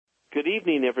Good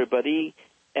evening, everybody,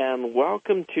 and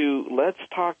welcome to Let's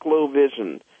Talk Low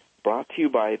Vision, brought to you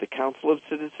by the Council of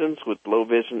Citizens with Low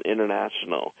Vision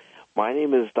International. My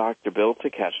name is Dr. Bill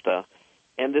Takeshita,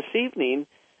 and this evening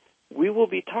we will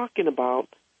be talking about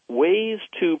ways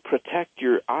to protect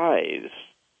your eyes.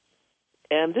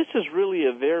 And this is really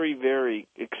a very, very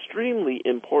extremely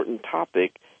important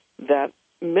topic that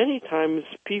many times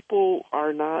people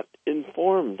are not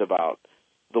informed about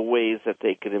the ways that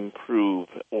they could improve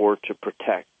or to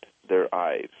protect their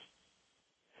eyes.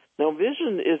 Now,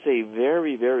 vision is a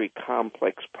very, very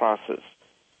complex process.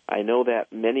 I know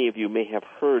that many of you may have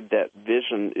heard that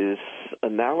vision is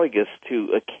analogous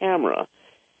to a camera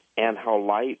and how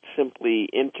light simply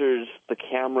enters the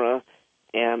camera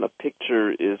and a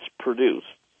picture is produced.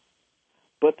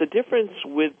 But the difference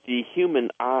with the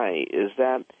human eye is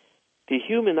that the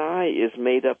human eye is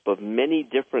made up of many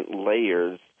different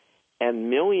layers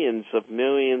and millions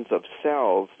of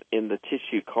cells in the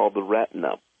tissue called the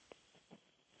retina.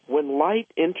 When light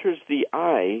enters the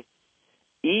eye,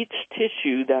 each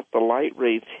tissue that the light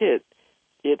rays hit,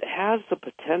 it has the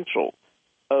potential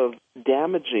of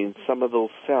damaging some of those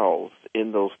cells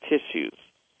in those tissues.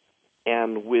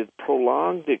 And with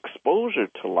prolonged exposure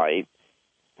to light,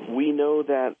 we know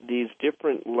that these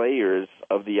different layers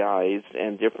of the eyes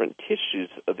and different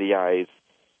tissues of the eyes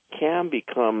can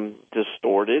become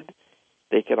distorted.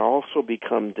 They can also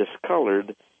become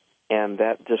discolored, and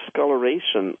that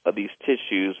discoloration of these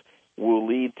tissues will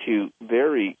lead to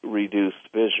very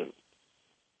reduced vision.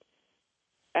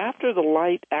 After the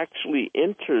light actually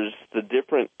enters the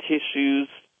different tissues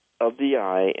of the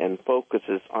eye and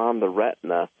focuses on the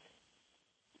retina,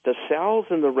 the cells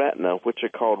in the retina, which are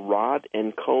called rod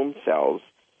and cone cells,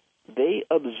 they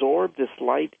absorb this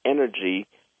light energy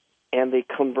and they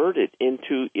convert it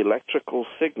into electrical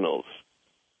signals.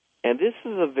 And this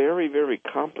is a very, very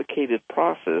complicated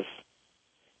process,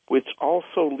 which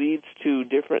also leads to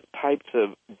different types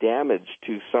of damage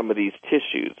to some of these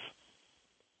tissues.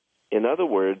 In other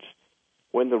words,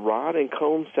 when the rod and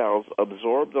cone cells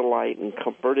absorb the light and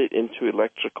convert it into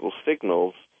electrical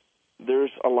signals,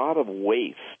 there's a lot of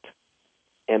waste.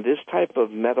 And this type of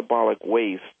metabolic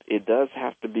waste, it does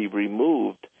have to be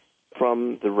removed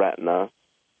from the retina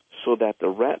so that the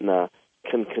retina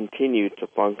can continue to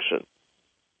function.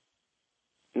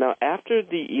 Now, after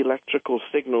the electrical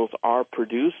signals are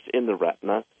produced in the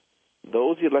retina,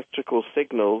 those electrical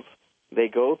signals, they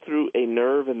go through a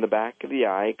nerve in the back of the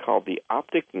eye called the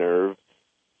optic nerve,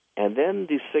 and then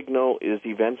the signal is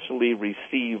eventually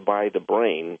received by the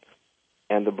brain,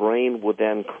 and the brain will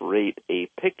then create a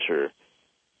picture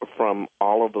from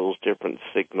all of those different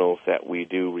signals that we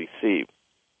do receive.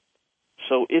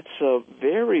 So it's a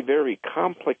very, very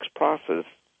complex process.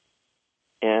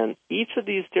 And each of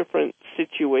these different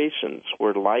situations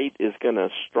where light is going to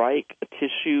strike a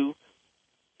tissue,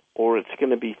 or it's going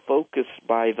to be focused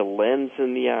by the lens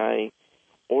in the eye,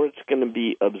 or it's going to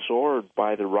be absorbed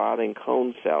by the rod and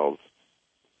cone cells,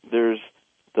 there's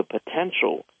the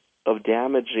potential of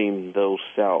damaging those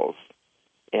cells.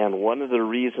 And one of the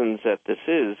reasons that this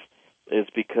is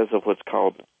because of what's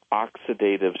called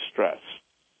oxidative stress.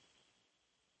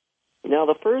 Now,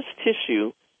 the first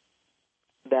tissue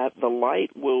that the light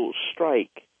will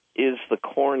strike is the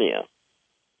cornea.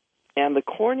 And the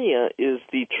cornea is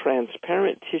the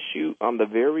transparent tissue on the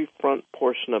very front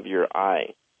portion of your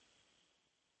eye.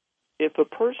 If a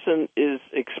person is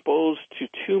exposed to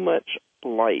too much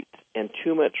light and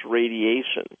too much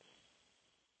radiation,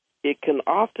 it can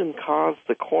often cause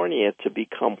the cornea to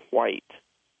become white.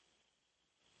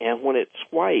 And when it's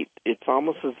white, it's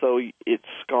almost as though it's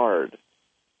scarred.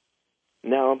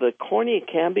 Now, the cornea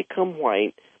can become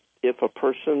white if a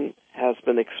person has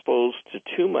been exposed to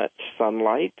too much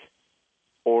sunlight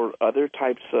or other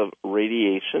types of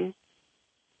radiation.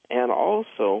 And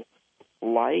also,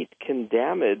 light can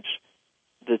damage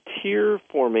the tear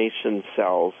formation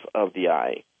cells of the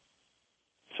eye.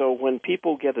 So when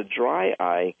people get a dry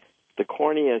eye, the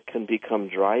cornea can become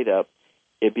dried up,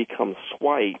 it becomes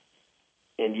white,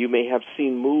 and you may have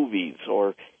seen movies,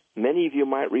 or many of you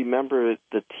might remember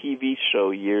the TV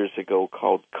show years ago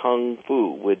called Kung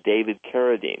Fu with David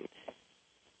Carradine.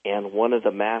 And one of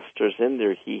the masters in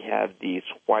there, he had these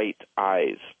white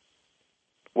eyes.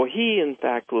 Well, he, in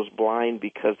fact, was blind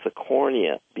because the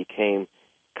cornea became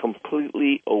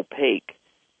completely opaque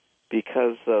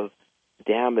because of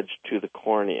damage to the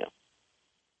cornea.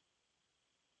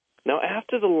 Now,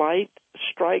 after the light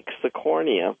strikes the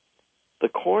cornea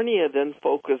then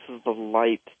focuses the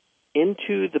light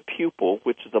into the pupil,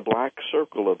 which is the black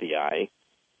circle of the eye,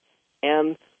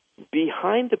 and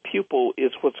behind the pupil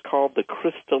is what's called the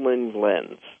crystalline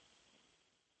lens.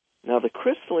 Now, the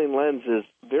crystalline lens is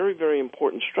very, very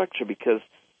important structure because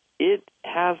it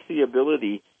has the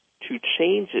ability to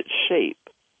change its shape.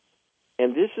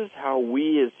 And this is how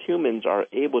we as humans are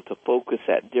able to focus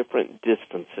at different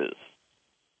distances.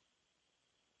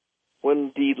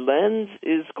 When the lens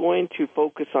is going to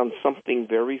focus on something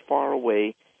very far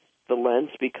away, the lens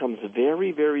becomes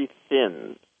very, very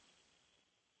thin.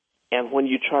 And when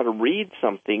you try to read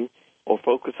something or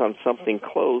focus on something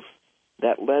close,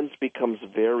 that lens becomes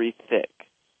very thick.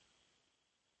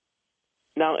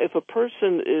 Now, if a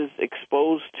person is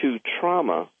exposed to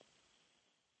trauma,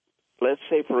 let's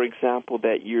say, for example,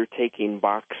 that you're taking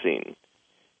boxing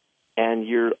and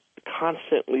you're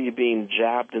constantly being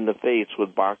jabbed in the face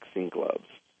with boxing gloves,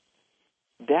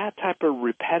 that type of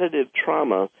repetitive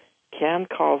trauma can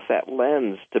cause that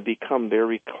lens to become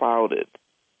very clouded.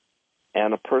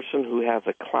 And a person who has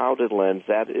a clouded lens,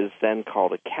 that is then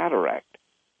called a cataract.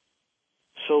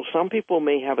 So some people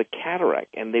may have a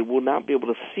cataract and they will not be able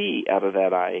to see out of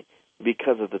that eye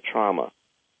because of the trauma.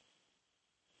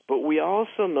 But we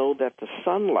also know that the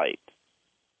sunlight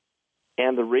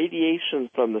and the radiation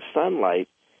from the sunlight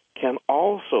can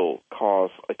also cause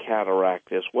a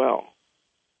cataract as well.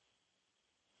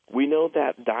 We know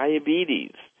that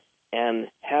diabetes and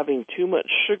having too much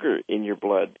sugar in your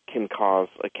blood can cause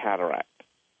a cataract.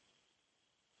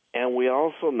 And we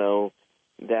also know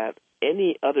that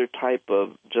any other type of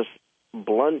just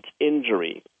blunt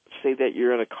injury, say that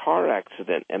you're in a car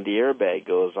accident and the airbag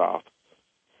goes off,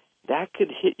 that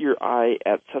could hit your eye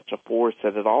at such a force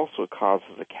that it also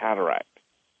causes a cataract.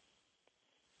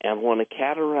 And when a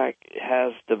cataract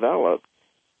has developed,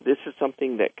 this is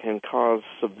something that can cause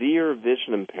severe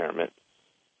vision impairment.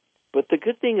 But the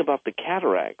good thing about the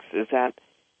cataracts is that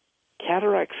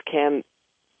cataracts can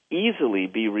easily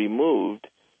be removed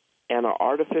and an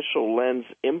artificial lens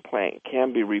implant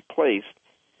can be replaced.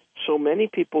 So many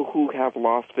people who have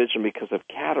lost vision because of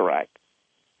cataract,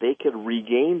 they could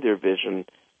regain their vision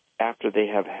after they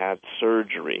have had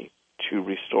surgery to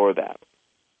restore that.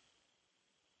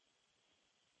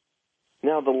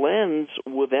 Now, the lens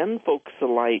will then focus the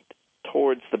light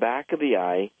towards the back of the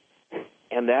eye,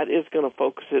 and that is going to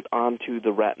focus it onto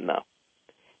the retina.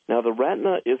 Now, the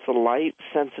retina is a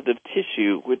light-sensitive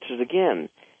tissue, which is, again,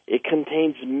 it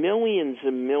contains millions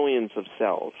and millions of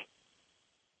cells.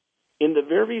 In the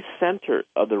very center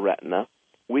of the retina,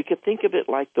 we could think of it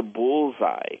like the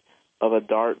bullseye of a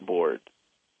dartboard.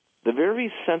 The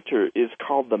very center is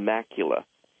called the macula.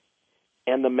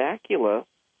 And the macula,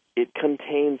 it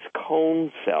contains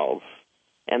cone cells.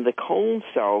 And the cone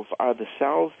cells are the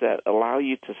cells that allow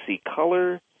you to see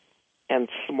color and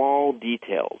small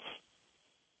details.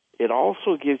 It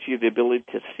also gives you the ability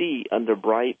to see under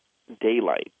bright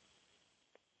daylight.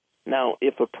 Now,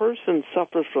 if a person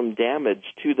suffers from damage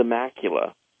to the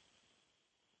macula,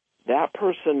 that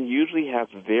person usually has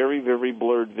very, very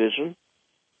blurred vision.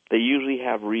 They usually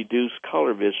have reduced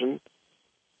color vision,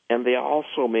 and they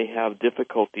also may have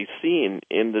difficulty seeing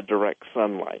in the direct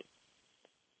sunlight.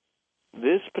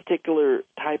 This particular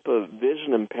type of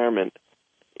vision impairment,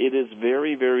 it is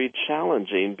very, very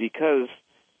challenging because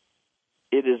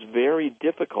it is very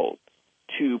difficult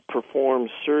to perform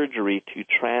surgery to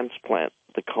transplant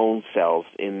the cone cells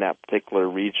in that particular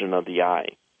region of the eye.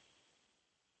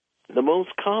 The most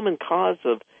common cause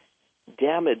of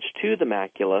damage to the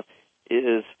macula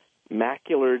is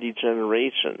macular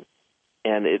degeneration,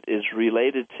 and it is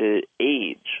related to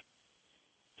age.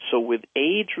 So with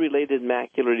age-related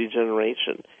macular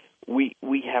degeneration,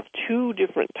 we have two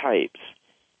different types.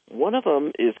 One of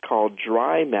them is called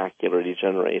dry macular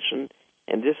degeneration,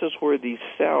 and this is where these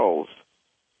cells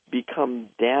become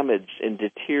damaged and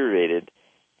deteriorated,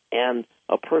 and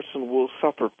a person will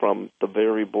suffer from the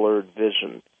very blurred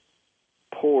vision,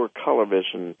 poor color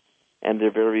vision, and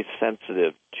they're very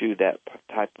sensitive to that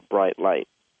type of bright light.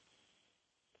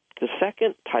 The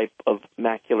second type of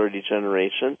macular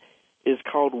degeneration is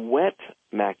called wet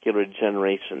macular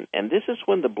degeneration, and this is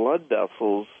when the blood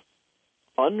vessels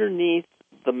underneath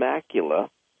the macula,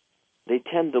 they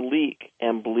tend to leak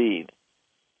and bleed.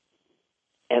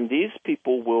 And these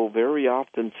people will very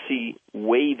often see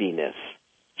waviness.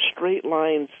 Straight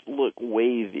lines look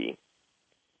wavy.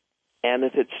 And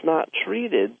if it's not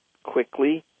treated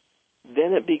quickly,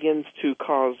 then it begins to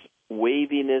cause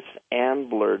waviness and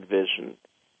blurred vision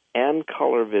and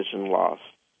color vision loss.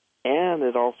 And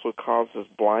it also causes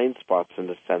blind spots in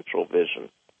the central vision.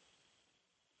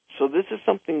 So this is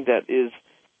something that is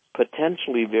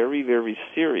potentially very, very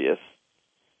serious,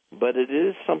 but it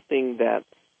is something that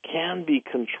can be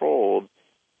controlled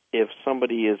if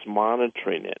somebody is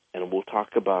monitoring it, and we'll talk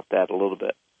about that a little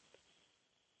bit.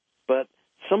 But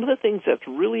Some of the things that's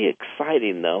really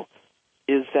exciting, though,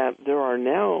 is that there are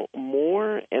now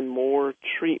more and more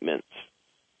treatments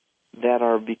that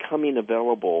are becoming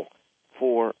available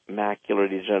for macular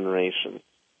degeneration.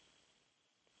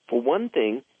 For one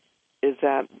thing, is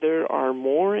that there are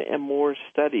more and more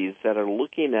studies that are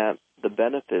looking at the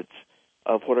benefits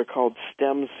of what are called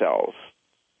stem cells.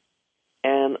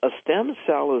 And a stem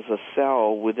cell is a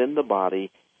cell within the body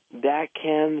that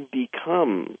can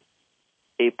become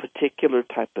a particular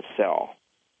type of cell.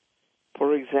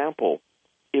 For example,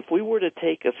 if we were to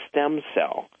take a stem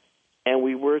cell and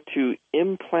we were to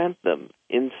implant them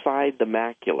inside the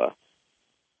macula,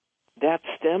 that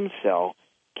stem cell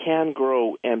can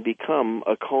grow and become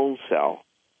a cone cell,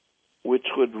 which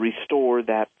would restore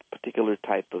that particular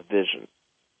type of vision.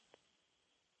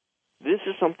 This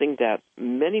is something that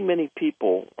many, many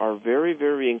people are very,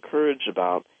 very encouraged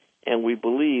about, and we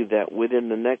believe that within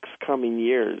the next coming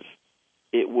years,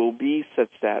 it will be such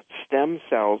that stem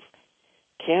cells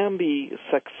can be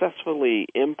successfully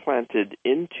implanted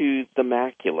into the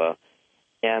macula,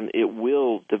 and it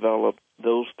will develop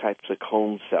those types of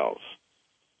cone cells.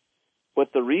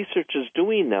 What the research is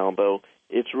doing now, though,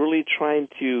 it's really trying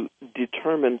to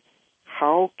determine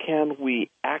how can we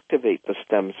activate the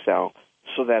stem cell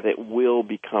so that it will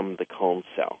become the cone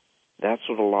cell. That's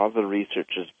what a lot of the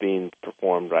research is being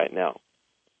performed right now.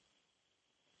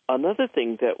 Another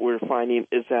thing that we're finding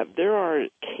is that there are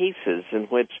cases in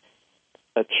which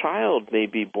a child may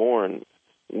be born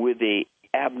with an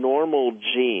abnormal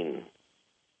gene,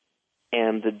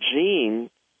 and the gene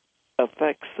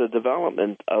affects the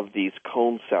development of these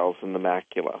cone cells in the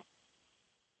macula.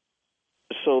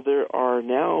 So there are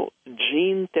now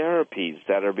gene therapies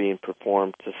that are being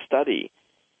performed to study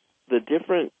the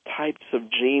different types of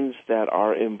genes that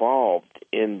are involved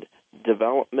in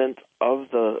development of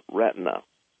the retina.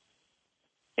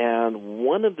 And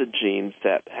one of the genes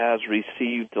that has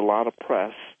received a lot of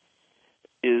press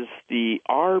is the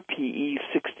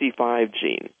RPE65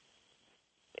 gene.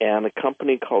 And a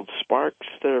company called Sparks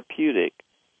Therapeutics,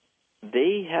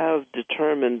 they have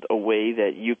determined a way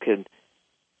that you can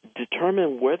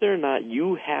determine whether or not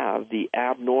you have the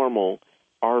abnormal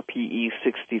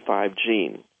RPE65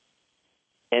 gene.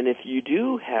 And if you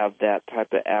do have that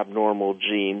type of abnormal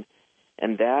gene,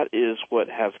 and that is what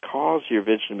has caused your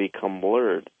vision to become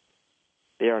blurred,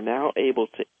 they are now able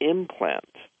to implant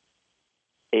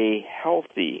a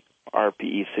healthy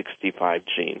RPE65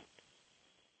 gene.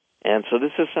 And so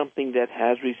this is something that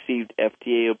has received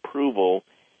FDA approval,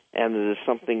 and it is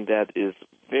something that is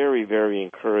very, very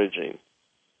encouraging.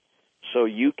 So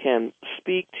you can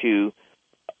speak to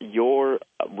your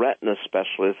retina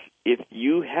specialist if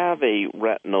you have a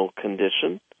retinal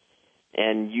condition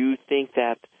and you think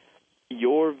that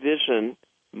your vision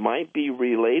might be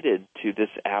related to this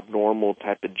abnormal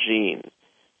type of gene.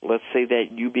 Let's say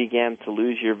that you began to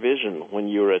lose your vision when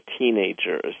you were a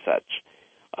teenager or such.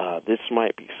 This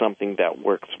might be something that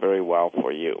works very well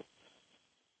for you.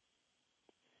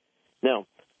 Now,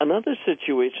 another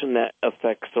situation that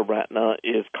affects the retina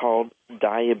is called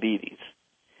diabetes.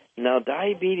 Now,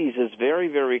 diabetes is very,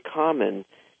 very common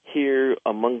here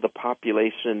among the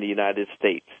population in the United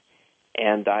States.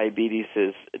 And diabetes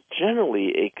is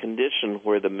generally a condition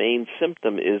where the main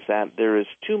symptom is that there is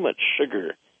too much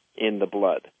sugar in the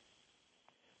blood.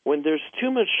 When there's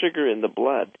too much sugar in the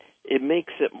blood, it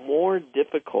makes it more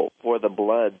difficult for the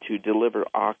blood to deliver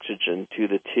oxygen to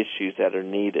the tissues that are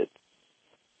needed.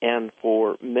 And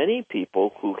for many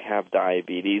people who have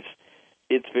diabetes,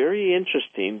 it's very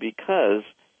interesting because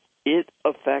it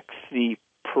affects the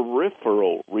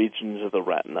peripheral regions of the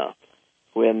retina,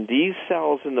 when these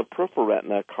cells in the peripheral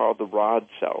retina are called the rod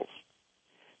cells.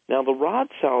 Now, the rod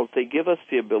cells, they give us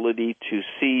the ability to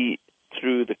see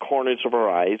through the corners of our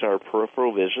eyes, our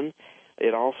peripheral vision.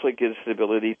 It also gives the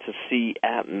ability to see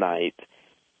at night.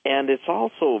 And it's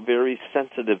also very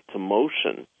sensitive to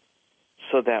motion,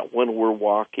 so that when we're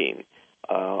walking,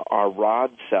 our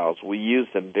rod cells, we use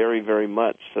them very, very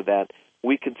much so that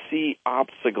we could see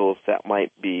obstacles that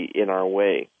might be in our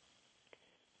way.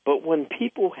 But when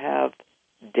people have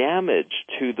damage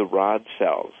to the rod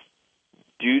cells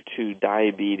due to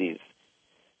diabetes,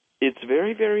 it's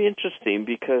very, very interesting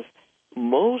because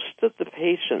most of the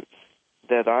patients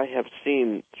that I have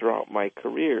seen throughout my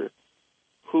career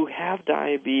who have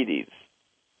diabetes,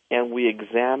 and we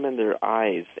examine their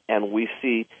eyes and we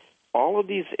see all of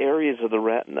these areas of the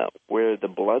retina where the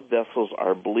blood vessels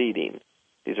are bleeding,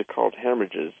 these are called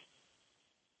hemorrhages,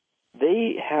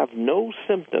 they have no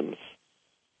symptoms.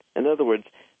 In other words,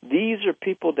 these are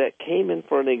people that came in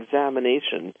for an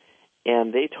examination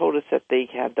and they told us that they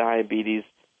had diabetes,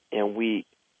 and we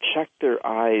checked their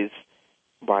eyes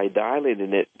by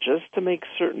dilating it just to make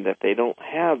certain that they don't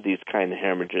have these kind of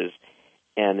hemorrhages.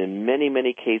 And in many,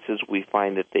 many cases, we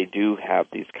find that they do have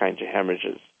these kinds of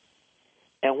hemorrhages.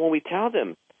 And when we tell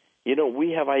them,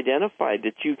 we have identified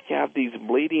that you have these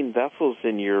bleeding vessels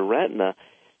in your retina,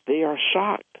 they are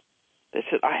shocked. They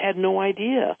said, I had no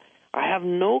idea. I have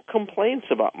no complaints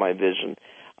about my vision.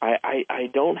 I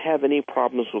don't have any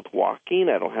problems with walking.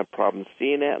 I don't have problems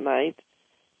seeing at night.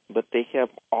 But they have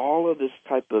all of this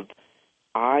type of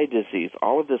eye disease,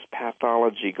 all of this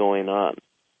pathology going on.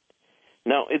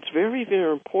 Now, it's very,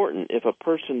 very important if a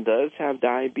person does have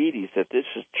diabetes that this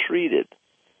is treated.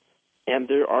 And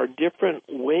there are different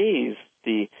ways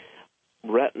the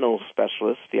retinal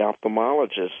specialist, the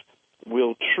ophthalmologist,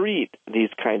 will treat these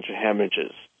kinds of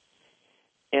hemorrhages.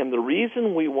 And the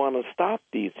reason we want to stop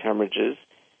these hemorrhages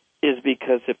is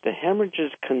because if the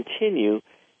hemorrhages continue,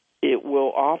 it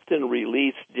will often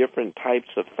release different types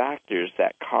of factors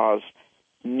that cause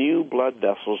new blood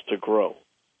vessels to grow.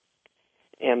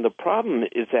 And the problem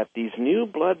is that these new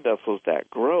blood vessels that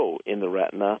grow in the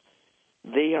retina,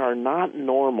 they are not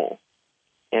normal.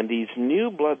 And these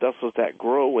new blood vessels that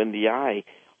grow in the eye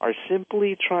are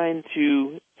simply trying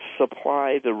to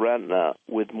supply the retina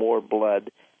with more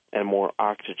blood and more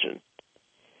oxygen.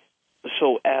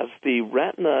 So as the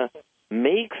retina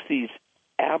makes these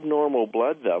abnormal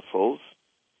blood vessels,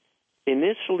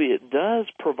 initially it does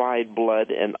provide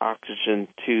blood and oxygen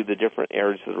to the different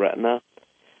areas of the retina,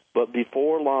 but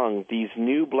before long, these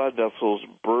new blood vessels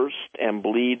burst and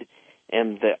bleed,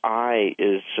 and the eye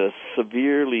is just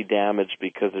severely damaged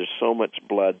because there's so much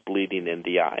blood bleeding in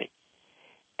the eye.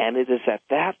 And it is at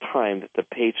that time that the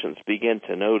patients begin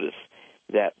to notice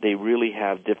that they really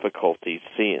have difficulty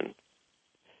seeing.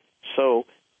 So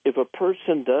if a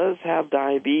person does have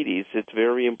diabetes, it's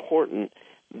very important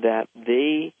that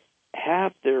they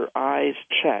have their eyes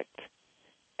checked.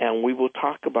 And we will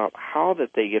talk about how that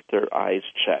they get their eyes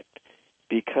checked,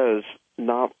 because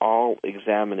not all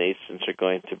examinations are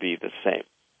going to be the same.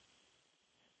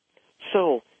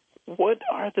 So what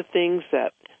are the things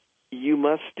that you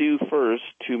must do first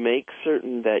to make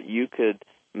certain that you could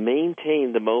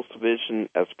maintain the most vision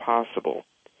as possible?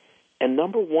 And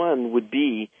number one would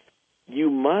be you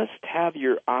must have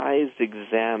your eyes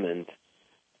examined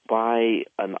by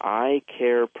an eye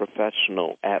care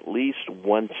professional at least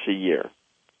once a year.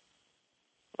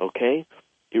 Okay?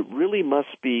 It really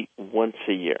must be once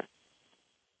a year.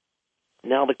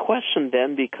 Now the question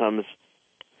then becomes,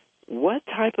 what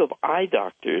type of eye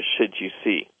doctors should you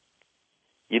see?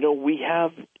 We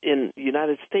have in the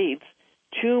United States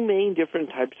two main different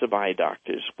types of eye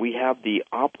doctors. We have the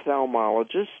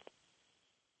ophthalmologist,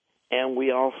 and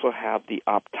we also have the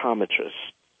optometrist.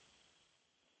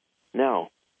 Now,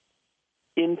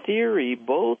 in theory,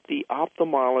 both the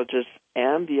ophthalmologist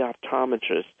and the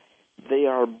optometrist, they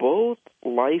are both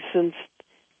licensed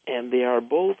and they are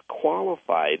both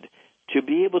qualified to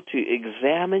be able to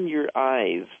examine your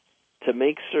eyes to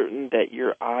make certain that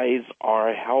your eyes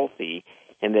are healthy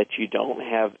and that you don't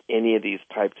have any of these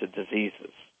types of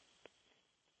diseases.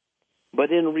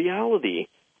 But in reality,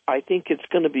 I think it's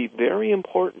going to be very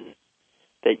important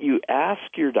that you ask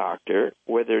your doctor,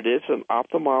 whether it is an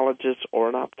ophthalmologist or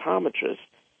an optometrist,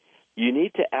 you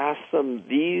need to ask them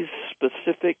these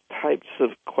specific types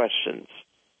of questions.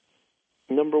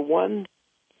 Number one,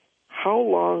 how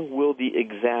long will the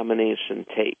examination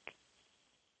take?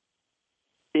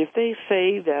 If they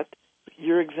say that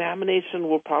your examination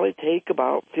will probably take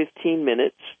about 15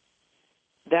 minutes,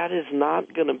 that is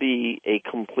not going to be a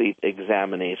complete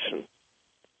examination.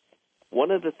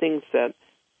 One of the things that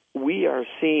we are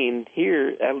seeing here,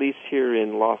 at least here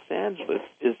in Los Angeles,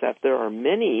 is that there are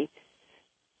many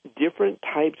different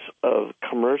types of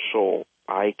commercial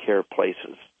eye care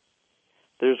places.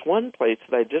 There's one place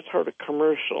that I just heard a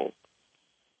commercial,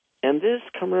 and this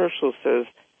commercial says,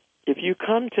 if you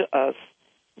come to us,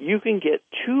 you can get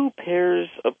 2 pairs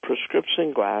of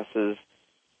prescription glasses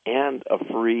and a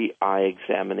free eye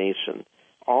examination,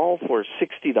 all for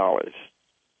 $60.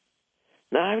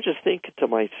 Now, I'm just thinking to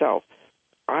myself,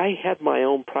 I had my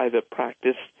own private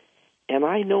practice, and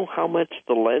I know how much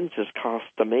the lenses cost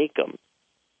to make them.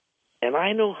 And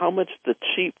I know how much the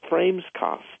cheap frames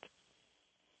cost.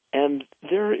 And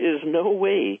there is no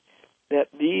way that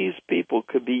these people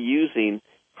could be using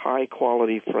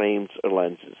high-quality frames or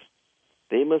lenses.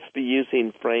 They must be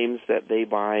using frames that they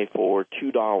buy for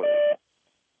 $2.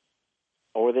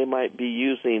 Or they might be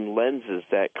using lenses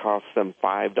that cost them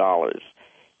 $5.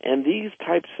 And these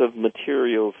types of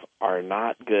materials are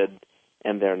not good,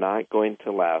 and they're not going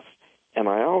to last. And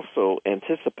I also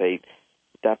anticipate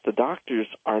that the doctors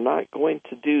are not going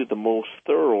to do the most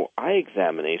thorough eye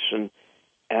examination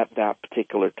at that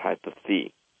particular type of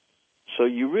fee. So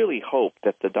you really hope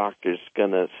that the doctor's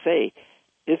going to say,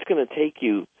 it's going to take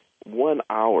you 1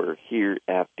 hour here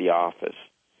at the office.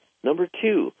 Number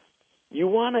two, you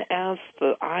want to ask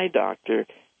the eye doctor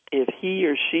if he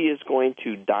or she is going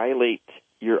to dilate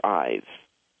your eyes.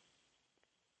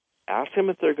 Ask them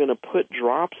if they're going to put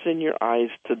drops in your eyes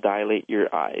to dilate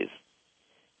your eyes.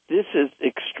 This is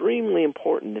extremely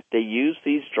important that they use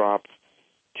these drops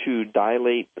to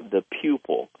dilate the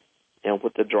pupil. And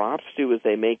what the drops do is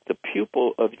they make the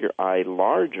pupil of your eye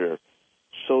larger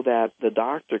so that the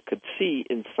doctor could see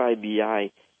inside the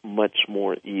eye much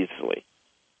more easily.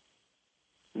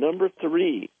 Number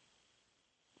three,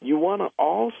 you want to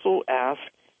also ask,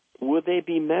 will they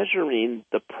be measuring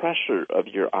the pressure of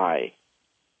your eye?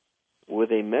 Will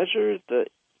they measure the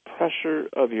pressure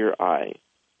of your eye?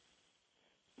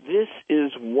 This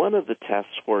is one of the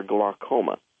tests for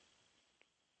glaucoma.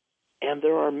 And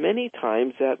there are many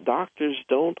times that doctors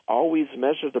don't always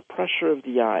measure the pressure of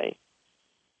the eye.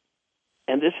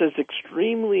 And this is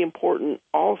extremely important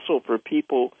also for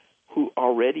people who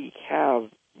already have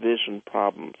vision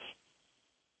problems.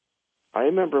 I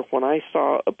remember when I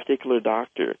saw a particular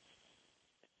doctor,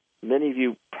 many of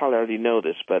you probably already know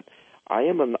this, but I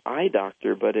am an eye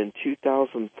doctor, but in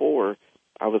 2004,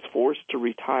 I was forced to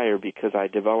retire because I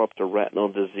developed a retinal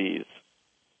disease.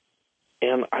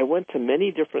 And I went to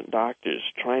many different doctors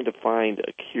trying to find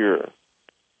a cure.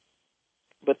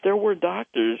 But there were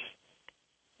doctors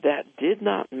that did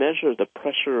not measure the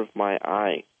pressure of my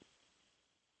eye.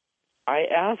 I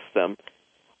asked them,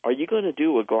 are you going to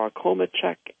do a glaucoma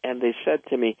check? And they said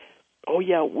to me, oh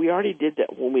yeah, we already did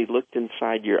that when we looked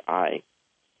inside your eye.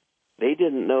 They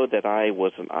didn't know that I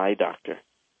was an eye doctor.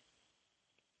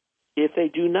 If they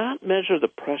do not measure the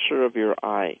pressure of your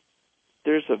eye,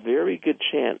 there's a very good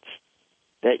chance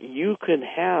that you can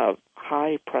have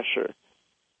high pressure.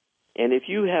 And if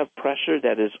you have pressure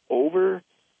that is over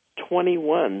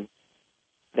 21,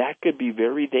 that could be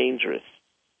very dangerous.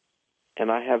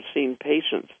 And I have seen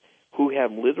patients who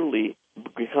have literally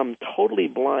become totally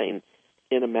blind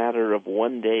in a matter of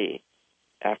 1 day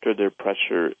after their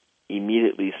pressure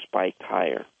immediately spiked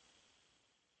higher.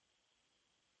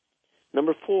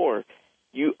 Number four,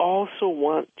 you also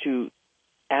want to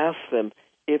ask them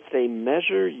if they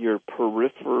measure your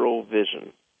peripheral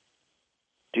vision.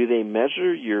 Do they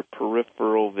measure your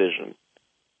peripheral vision?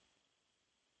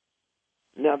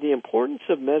 Now, the importance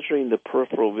of measuring the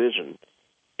peripheral vision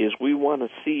is we want to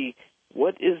see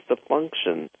what is the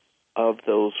function of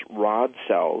those rod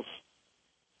cells.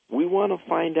 We want to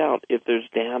find out if there's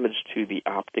damage to the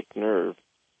optic nerve.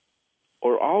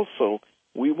 Or also,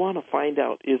 we want to find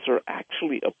out, is there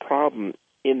actually a problem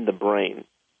in the brain?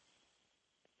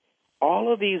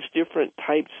 All of these different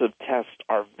types of tests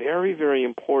are very, very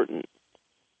important,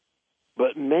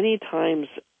 but many times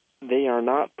they are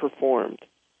not performed.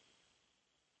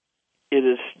 It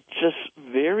is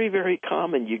just very, very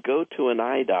common. You go to an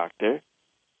eye doctor,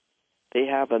 they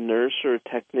have a nurse or a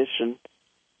technician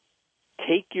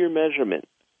take your measurement.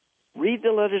 Read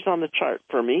the letters on the chart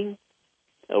for me.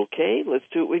 Okay, let's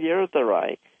do it with your other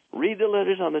eye. Read the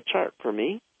letters on the chart for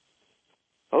me.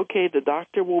 Okay, the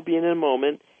doctor will be in a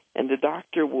moment, and the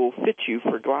doctor will fit you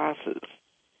for glasses.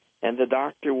 And the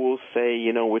doctor will say,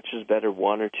 which is better,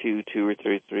 1 or 2, 2 or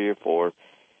 3, 3 or 4.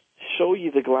 Show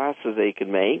you the glasses they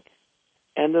can make.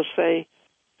 And they'll say,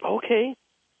 okay,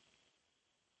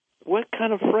 what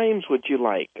kind of frames would you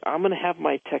like? I'm going to have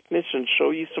my technician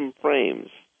show you some frames.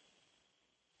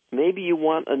 Maybe you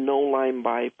want a no-line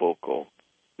bifocal.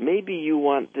 Maybe you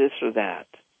want this or that.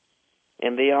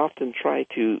 And they often try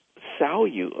to sell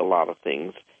you a lot of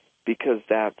things because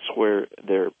that's where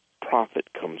their profit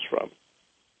comes from.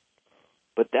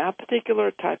 But that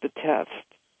particular type of test,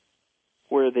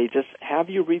 where they just have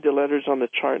you read the letters on the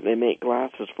chart and they make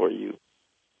glasses for you,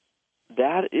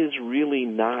 that is really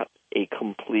not a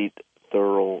complete,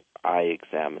 thorough eye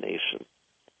examination.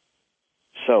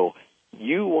 So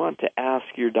you want to ask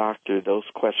your doctor those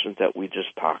questions that we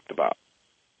just talked about.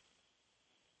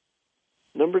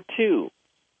 Number two,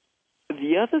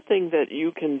 the other thing that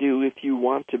you can do if you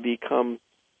want to become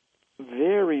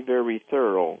very, very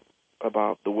thorough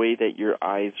about the way that your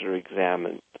eyes are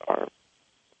examined are,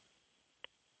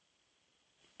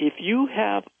 if you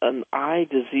have an eye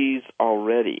disease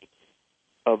already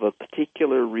of a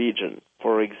particular region,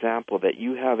 for example, that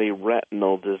you have a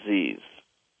retinal disease,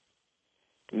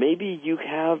 maybe you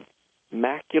have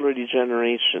macular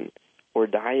degeneration or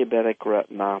diabetic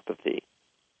retinopathy,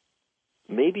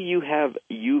 maybe you have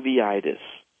uveitis.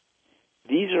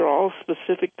 These are all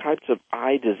specific types of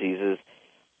eye diseases.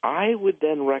 I would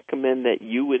then recommend that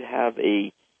you would have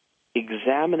a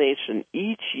examination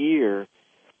each year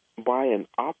by an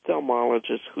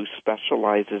ophthalmologist who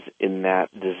specializes in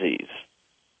that disease.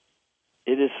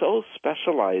 It is so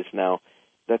specialized now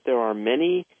that there are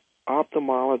many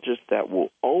ophthalmologists that will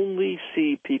only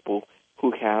see people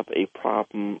who have a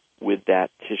problem with that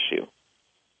tissue.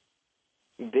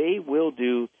 They will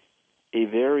do a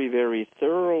very, very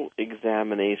thorough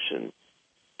examination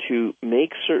to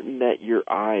make certain that your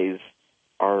eyes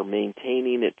are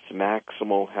maintaining its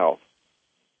maximal health.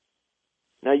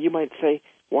 Now you might say,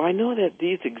 well, I know that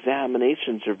these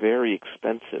examinations are very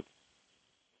expensive.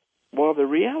 Well, the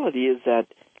reality is that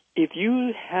if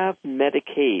you have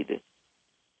Medicaid,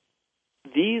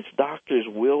 these doctors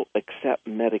will accept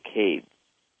Medicaid.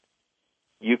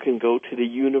 You can go to the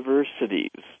universities,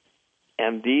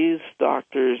 and these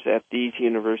doctors at these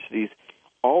universities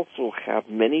also have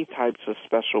many types of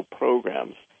special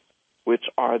programs, which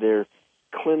are their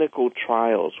clinical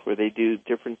trials where they do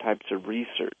different types of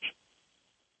research.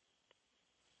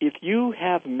 If you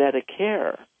have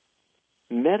Medicare,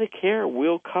 Medicare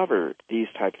will cover these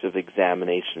types of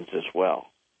examinations as well.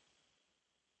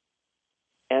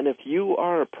 And if you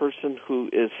are a person who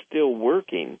is still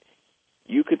working,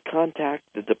 you could contact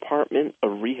the Department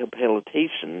of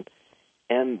Rehabilitation,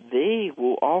 and they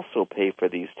will also pay for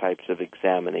these types of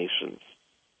examinations.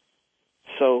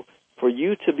 So for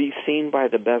you to be seen by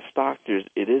the best doctors,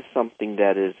 it is something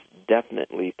that is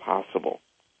definitely possible.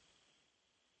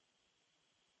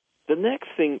 The next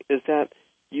thing is that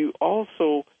you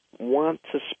also want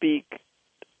to speak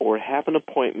or have an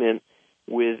appointment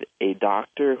with a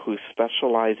doctor who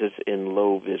specializes in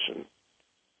low vision.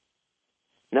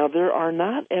 Now, there are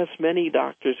not as many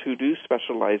doctors who do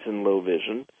specialize in low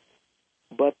vision,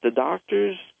 but the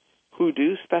doctors who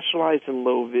do specialize in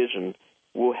low vision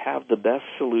will have the best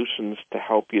solutions to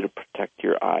help you to protect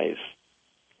your eyes.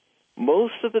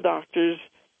 Most of the doctors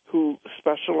who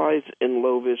specialize in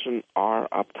low vision are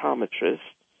optometrists,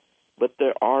 but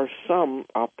there are some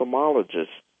ophthalmologists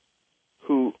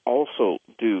who also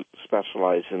do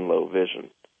specialize in low vision.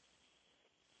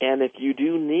 And if you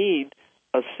do need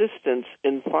assistance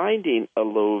in finding a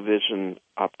low vision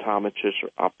optometrist or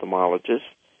ophthalmologist,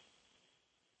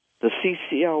 the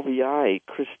CCLVI,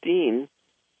 Christine,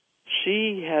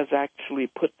 she has actually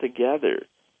put together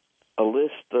a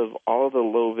list of all the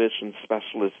low vision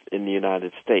specialists in the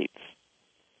United States.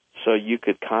 So you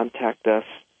could contact us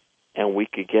and we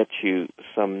could get you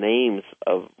some names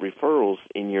of referrals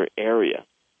in your area.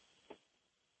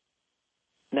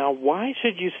 Now, why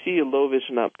should you see a low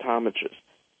vision optometrist?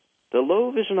 The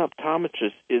low vision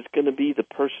optometrist is going to be the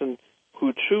person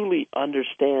who truly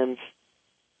understands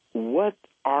what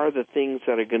are the things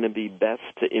that are going to be best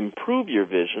to improve your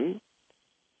vision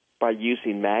by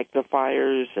using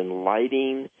magnifiers and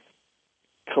lighting,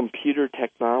 computer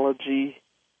technology,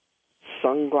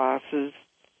 sunglasses.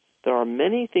 There are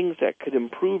many things that could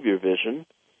improve your vision,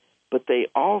 but they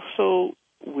also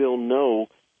will know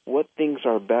what things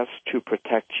are best to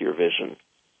protect your vision.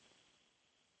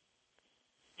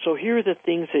 So here are the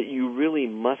things that you really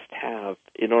must have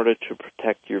in order to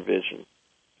protect your vision.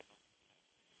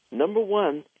 Number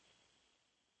one,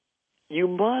 you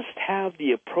must have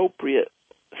the appropriate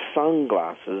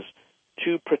sunglasses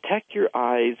to protect your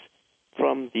eyes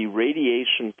from the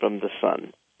radiation from the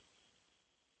sun.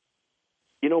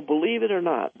 You know, believe it or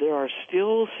not, there are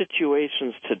still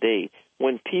situations today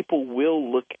when people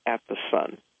will look at the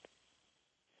sun.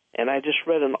 And I just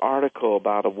read an article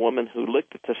about a woman who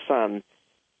looked at the sun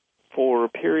for a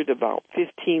period of about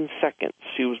 15 seconds.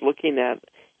 She was looking at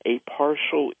a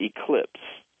partial eclipse.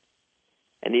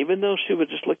 And even though she was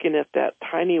just looking at that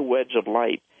tiny wedge of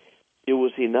light, it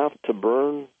was enough to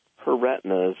burn her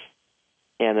retinas,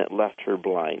 and it left her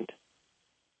blind.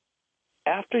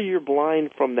 After you're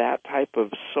blind from that type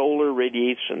of solar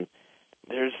radiation,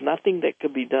 there's nothing that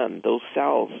could be done. Those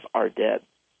cells are dead.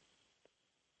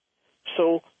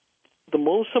 So the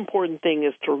most important thing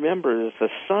is to remember is the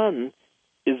sun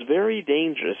is very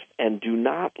dangerous, and do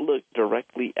not look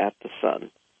directly at the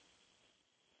sun.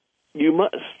 You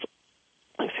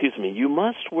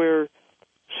must wear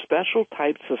special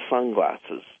types of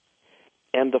sunglasses.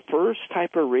 And the first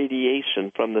type of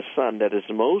radiation from the sun that is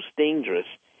most dangerous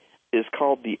is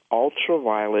called the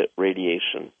ultraviolet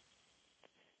radiation.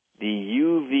 The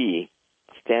UV,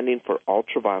 standing for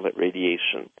ultraviolet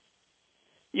radiation.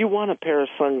 You want a pair of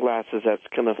sunglasses that's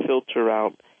going to filter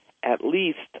out at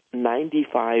least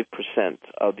 95%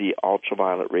 of the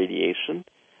ultraviolet radiation,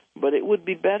 but it would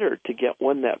be better to get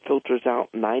one that filters out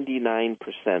 99%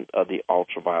 of the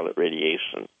ultraviolet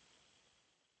radiation.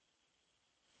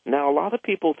 Now, a lot of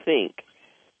people think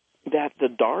that the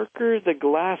darker the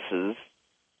glasses,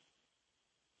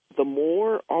 the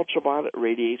more ultraviolet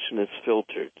radiation is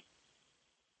filtered.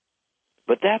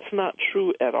 But that's not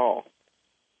true at all.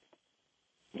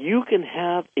 You can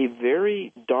have a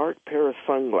very dark pair of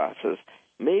sunglasses,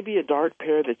 maybe a dark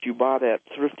pair that you bought at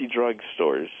thrifty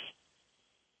drugstores,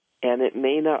 and it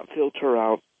may not filter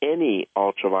out any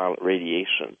ultraviolet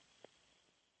radiation.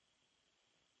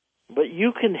 But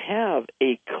you can have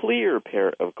a clear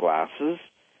pair of glasses,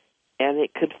 and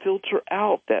it could filter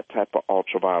out that type of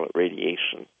ultraviolet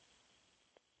radiation.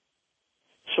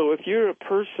 So if you're a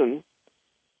person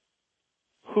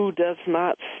who does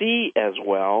not see as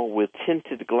well with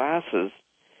tinted glasses,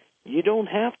 you don't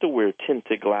have to wear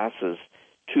tinted glasses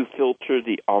to filter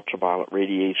the ultraviolet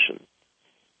radiation.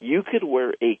 You could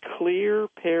wear a clear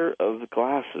pair of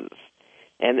glasses,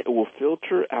 and it will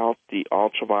filter out the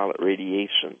ultraviolet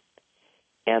radiation.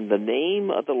 And the name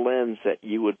of the lens that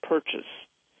you would purchase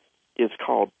is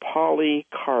called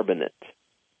polycarbonate.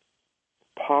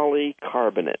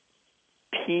 Polycarbonate.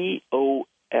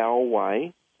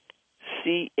 Polycarbonate.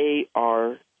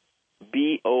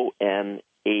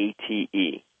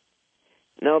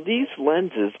 Now, these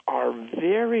lenses are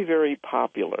very, very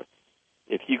popular.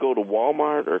 If you go to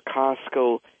Walmart or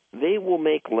Costco, they will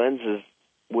make lenses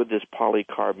with this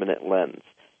polycarbonate lens.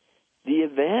 The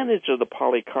advantage of the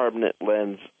polycarbonate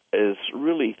lens is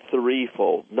really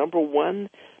threefold. Number one,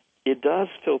 it does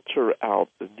filter out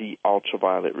the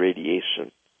ultraviolet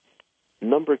radiation.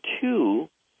 Number two,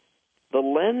 the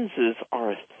lenses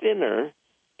are thinner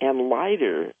and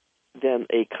lighter than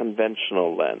a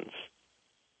conventional lens.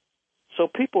 So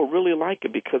people really like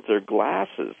it because their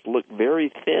glasses look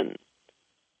very thin.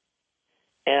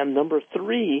 And number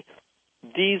three,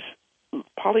 these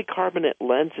polycarbonate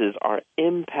lenses are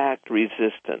impact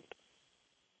resistant.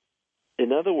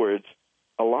 In other words,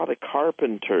 a lot of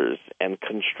carpenters and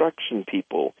construction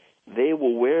people, they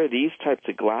will wear these types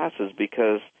of glasses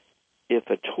because if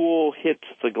a tool hits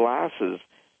the glasses,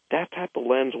 that type of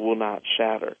lens will not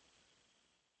shatter.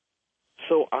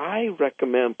 So I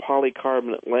recommend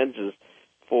polycarbonate lenses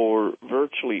for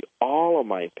virtually all of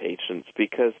my patients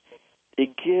because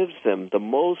it gives them the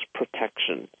most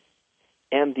protection.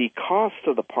 And the cost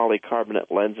of the polycarbonate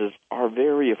lenses are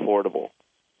very affordable.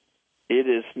 It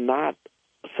is not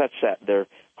such that they're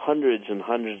hundreds and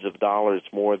hundreds of dollars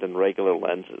more than regular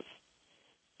lenses.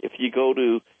 If you go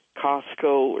to Costco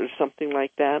or something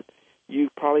like that, you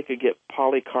probably could get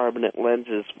polycarbonate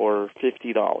lenses for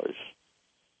 $50.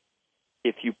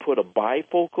 If you put a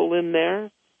bifocal in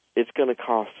there, it's going to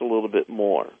cost a little bit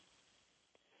more.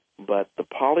 But the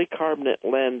polycarbonate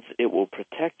lens, it will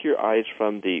protect your eyes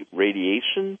from the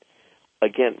radiation,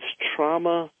 against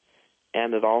trauma,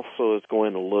 and it also is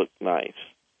going to look nice.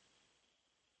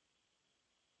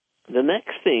 The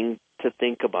next thing to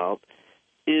think about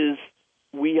is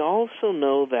we also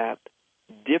know that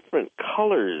different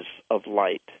colors of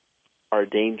light are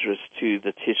dangerous to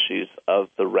the tissues of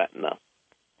the retina.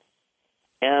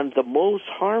 And the most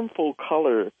harmful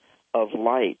color of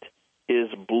light is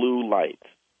blue light.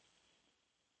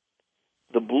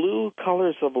 The blue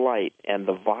colors of light and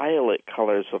the violet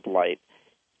colors of light,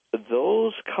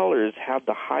 those colors have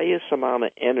the highest amount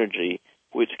of energy,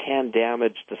 which can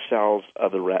damage the cells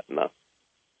of the retina.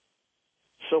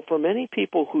 So for many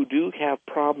people who do have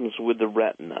problems with the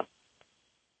retina,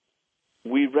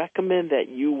 we recommend that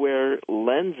you wear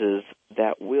lenses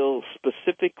that will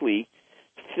specifically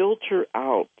filter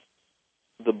out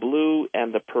the blue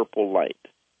and the purple light.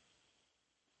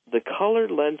 The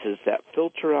colored lenses that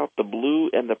filter out the blue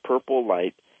and the purple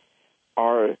light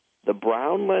are the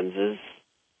brown lenses,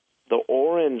 the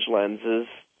orange lenses,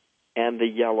 and the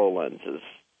yellow lenses.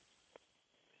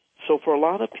 So for a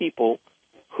lot of people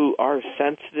who are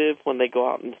sensitive when they go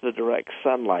out into the direct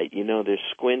sunlight, they're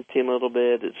squinting a little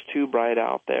bit, it's too bright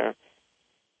out there,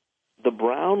 the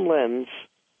brown lens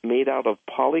made out of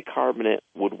polycarbonate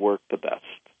would work the best.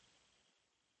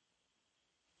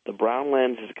 The brown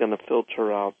lens is going to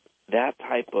filter out that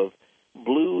type of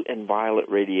blue and violet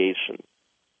radiation.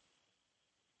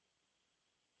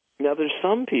 Now, there's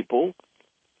some people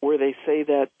where they say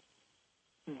that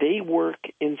they work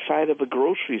inside of a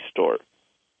grocery store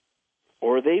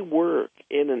or they work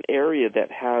in an area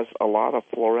that has a lot of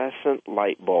fluorescent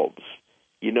light bulbs.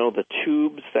 The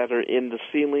tubes that are in the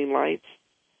ceiling lights?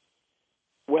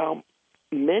 Well,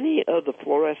 many of the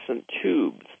fluorescent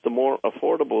tubes, the more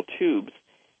affordable tubes,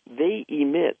 they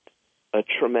emit a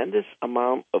tremendous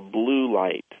amount of blue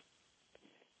light.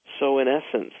 So in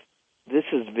essence, this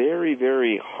is very,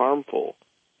 very harmful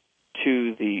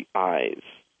to the eyes.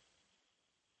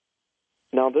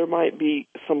 Now, there might be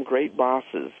some great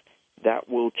bosses that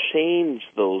will change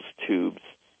those tubes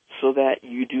so that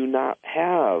you do not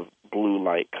have blue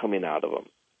light coming out of them.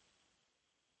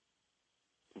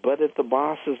 But if the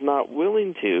boss is not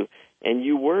willing to, and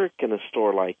you work in a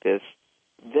store like this,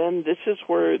 then this is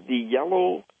where the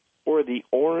yellow or the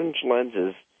orange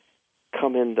lenses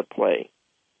come into play.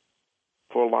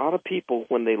 For a lot of people,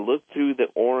 when they look through the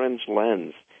orange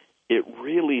lens, it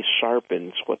really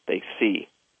sharpens what they see.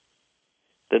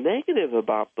 The negative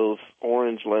about those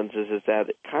orange lenses is that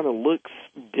it kind of looks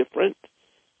different.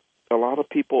 A lot of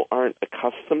people aren't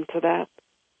accustomed to that.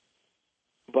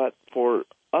 But for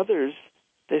others,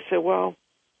 they say, well,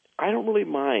 I don't really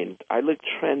mind. I look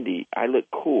trendy. I look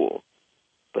cool.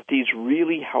 But these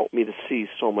really help me to see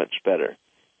so much better.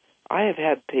 I have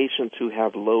had patients who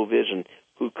have low vision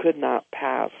who could not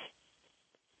pass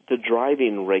the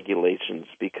driving regulations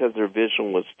because their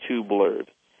vision was too blurred.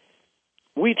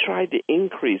 We tried to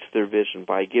increase their vision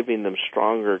by giving them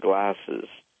stronger glasses.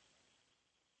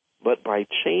 But by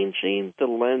changing the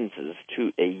lenses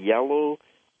to a yellow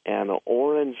and an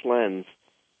orange lens,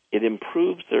 it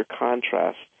improves their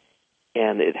contrast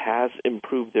and it has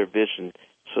improved their vision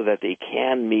so that they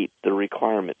can meet the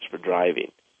requirements for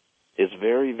driving. It's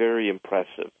very, very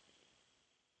impressive.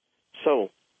 So,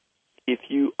 if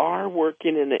you are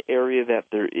working in an area that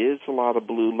there is a lot of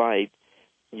blue light,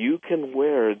 you can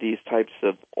wear these types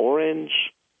of orange,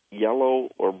 yellow,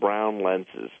 or brown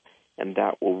lenses, and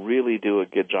that will really do a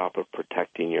good job of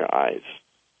protecting your eyes.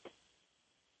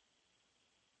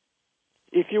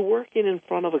 If you're working in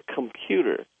front of a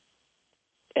computer,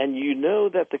 and you know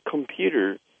that the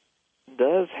computer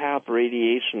does have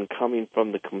radiation coming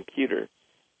from the computer,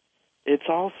 it's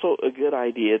also a good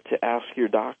idea to ask your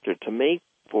doctor to make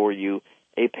for you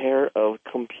a pair of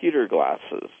computer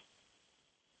glasses.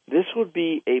 This would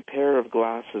be a pair of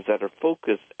glasses that are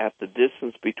focused at the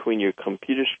distance between your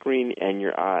computer screen and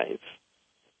your eyes.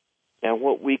 And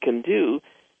what we can do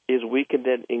is we can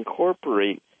then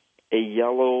incorporate a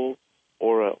yellow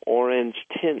or an orange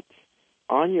tint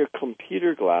on your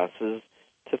computer glasses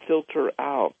to filter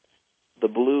out the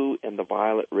blue and the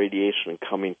violet radiation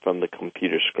coming from the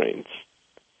computer screens.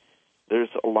 There's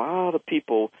a lot of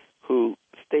people who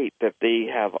state that they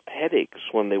have headaches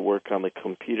when they work on the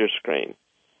computer screen,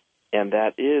 and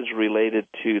that is related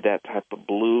to that type of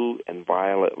blue and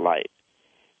violet light.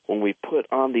 When we put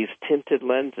on these tinted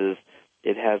lenses,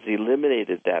 it has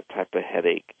eliminated that type of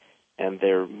headache, and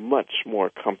they're much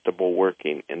more comfortable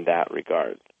working in that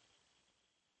regard.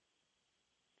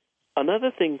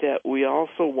 Another thing that we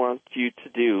also want you to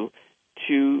do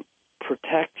to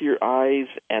protect your eyes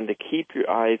and to keep your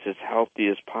eyes as healthy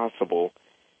as possible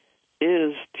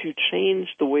is to change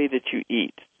the way that you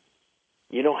eat.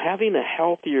 You know, having a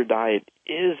healthier diet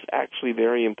is actually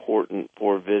very important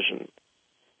for vision.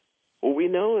 What we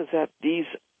know is that these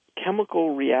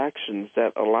chemical reactions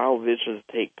that allow vision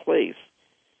to take place,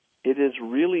 it is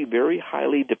really very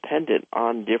highly dependent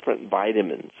on different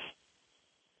vitamins.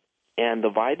 And the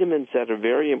vitamins that are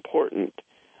very important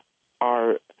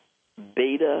are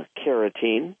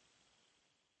beta-carotene.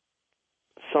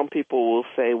 Some people will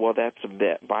say, well, that's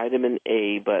vitamin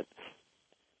A, but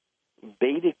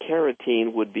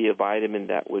beta-carotene would be a vitamin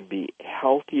that would be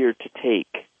healthier to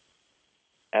take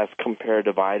as compared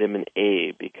to vitamin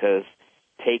A, because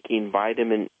taking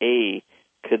vitamin A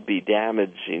could be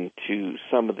damaging to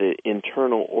some of the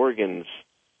internal organs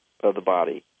of the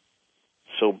body.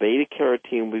 So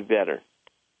beta-carotene would be better.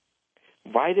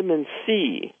 Vitamin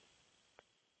C.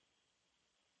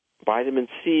 Vitamin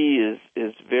C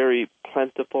is very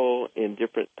plentiful in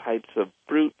different types of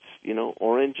fruits,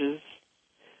 oranges.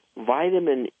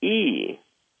 Vitamin E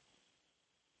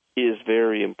is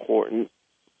very important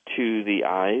to the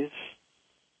eyes.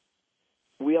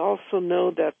 We also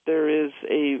know that there is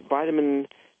a vitamin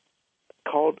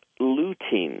called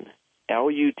lutein,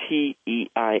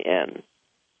 Lutein.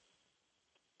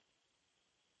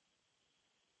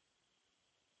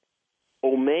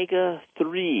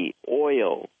 Omega-3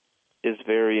 oil is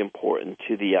very important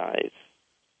to the eyes.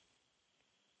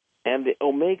 And the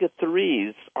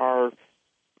omega-3s are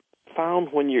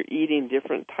found when you're eating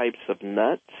different types of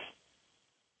nuts,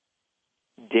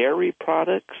 dairy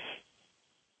products,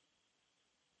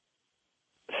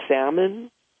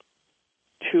 salmon,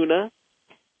 tuna.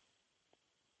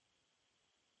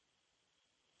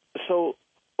 So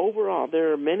overall,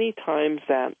 there are many times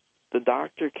that the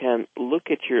doctor can look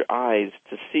at your eyes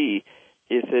to see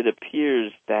if it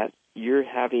appears that you're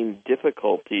having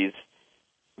difficulties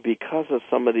because of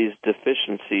some of these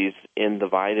deficiencies in the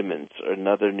vitamins and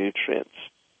other nutrients.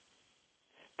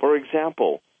 For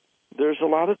example, there's a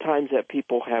lot of times that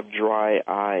people have dry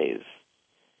eyes,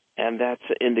 and that's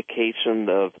an indication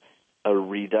of a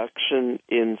reduction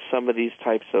in some of these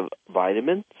types of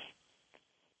vitamins.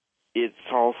 It's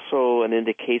also an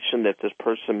indication that this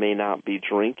person may not be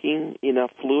drinking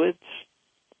enough fluids.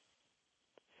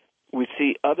 We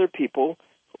see other people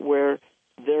where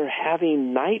they're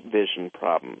having night vision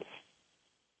problems.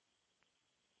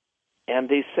 And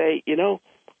they say,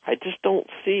 I just don't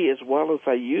see as well as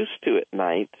I used to at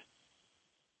night.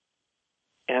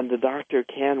 And the doctor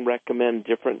can recommend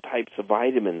different types of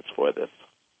vitamins for this.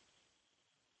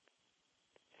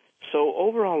 So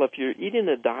overall, if you're eating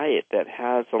a diet that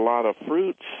has a lot of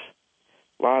fruits,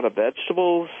 a lot of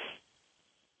vegetables,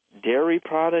 dairy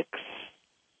products,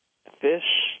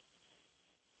 fish,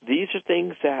 these are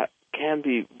things that can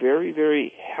be very,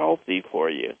 very healthy for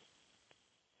you.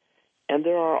 And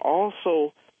there are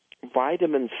also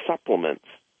vitamin supplements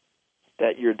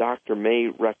that your doctor may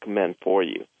recommend for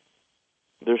you.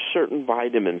 There's certain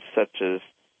vitamins such as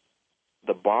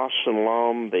the Bausch &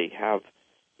 Lomb. They have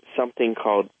something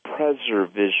called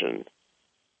PreserVision.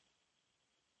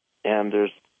 And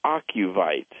there's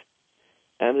Ocuvite.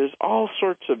 And there's all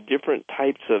sorts of different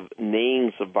types of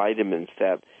names of vitamins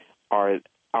that are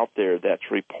out there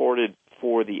that's reported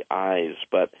for the eyes.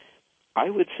 But I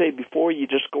would say before you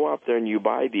just go out there and you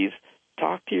buy these,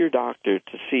 talk to your doctor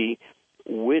to see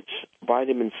which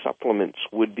vitamin supplements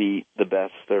would be the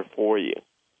best there for you.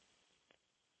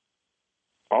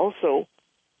 Also,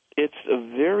 it's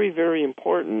very, very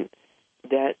important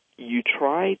that you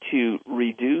try to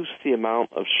reduce the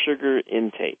amount of sugar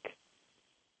intake.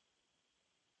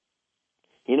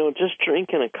 Just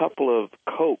drinking a couple of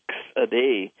Cokes a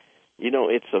day,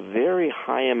 it's a very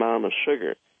high amount of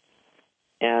sugar.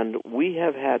 And we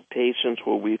have had patients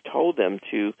where we've told them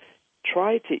to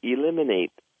try to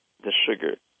eliminate the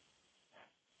sugar.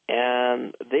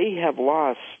 And they have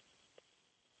lost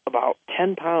about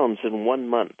 10 pounds in 1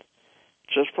 month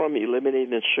just from eliminating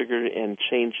the sugar and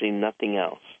changing nothing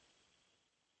else.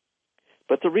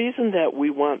 But the reason that we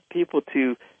want people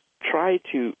to try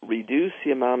to reduce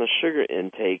the amount of sugar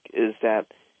intake is that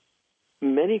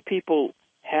many people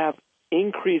have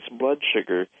increased blood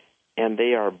sugar and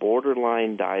they are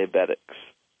borderline diabetics.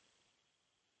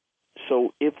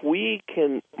 So if we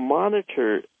can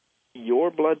monitor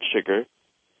your blood sugar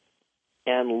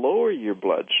and lower your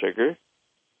blood sugar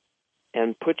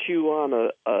and put you on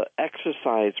a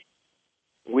exercise,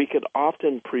 we could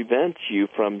often prevent you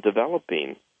from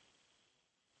developing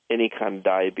any kind of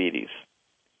diabetes.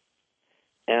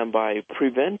 And by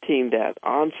preventing that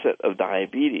onset of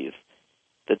diabetes,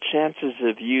 the chances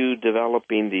of you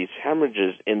developing these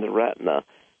hemorrhages in the retina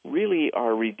really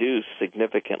are reduced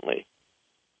significantly.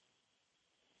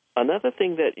 Another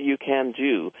thing that you can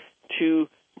do to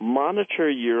monitor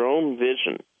your own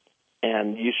vision,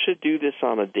 and you should do this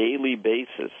on a daily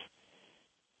basis,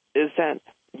 is that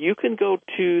you can go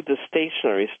to the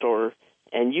stationery store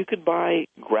and you could buy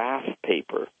graph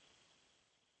paper.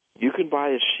 You can buy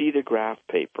a sheet of graph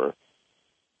paper,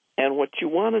 and what you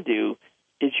want to do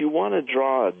is you want to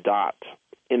draw a dot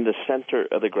in the center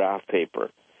of the graph paper.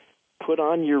 Put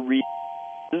on your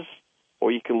readers,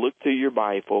 or you can look through your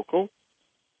bifocal,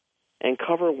 and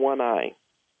cover one eye.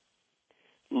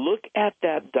 Look at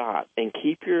that dot and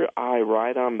keep your eye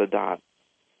right on the dot.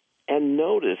 And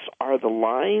notice, are the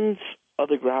lines of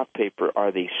the graph paper,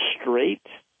 are they straight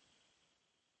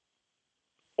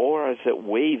or is it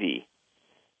wavy?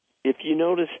 If you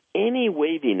notice any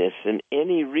waviness in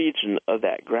any region of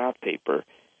that graph paper,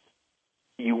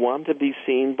 you want to be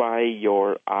seen by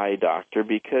your eye doctor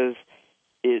because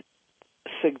it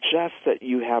suggests that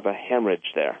you have a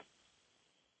hemorrhage there.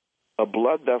 A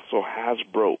blood vessel has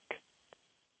broke.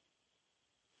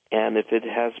 And if it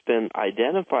has been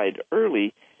identified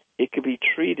early, it could be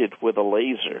treated with a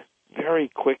laser very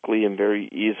quickly and very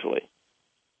easily.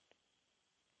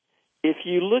 If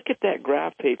you look at that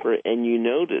graph paper and you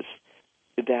notice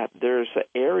that there's an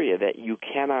area that you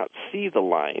cannot see the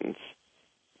lines,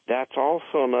 that's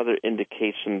also another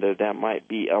indication that that might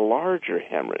be a larger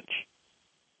hemorrhage.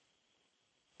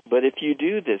 But if you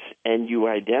do this and you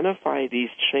identify these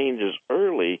changes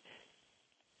early,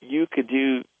 you could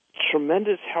do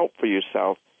tremendous help for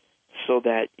yourself so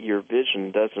that your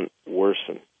vision doesn't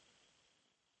worsen.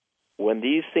 When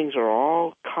these things are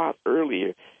all caught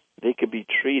earlier, they could be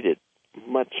treated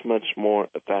much, much more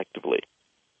effectively.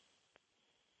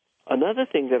 Another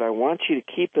thing that I want you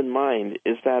to keep in mind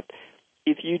is that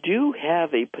if you do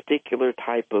have a particular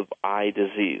type of eye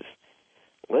disease,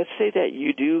 let's say that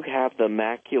you do have the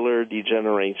macular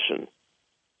degeneration,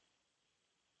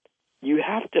 you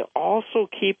have to also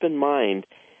keep in mind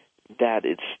that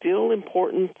it's still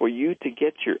important for you to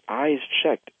get your eyes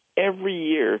checked every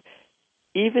year,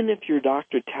 even if your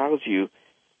doctor tells you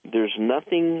there's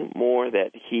nothing more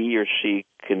that he or she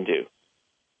can do.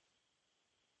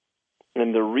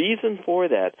 And the reason for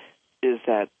that is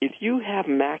that if you have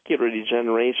macular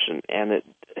degeneration and it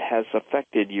has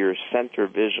affected your center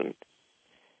vision,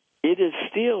 it is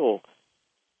still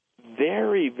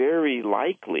very, very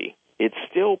likely, it's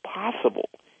still possible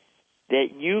that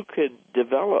you could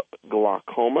develop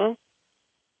glaucoma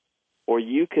or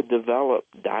you could develop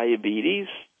diabetes,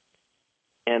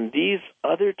 and these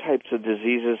other types of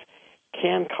diseases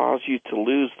can cause you to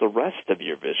lose the rest of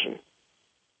your vision.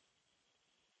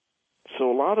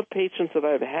 So a lot of patients that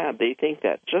I've had, they think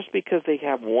that just because they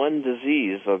have one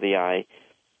disease of the eye,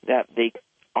 that they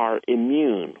are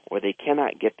immune or they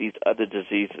cannot get these other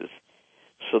diseases.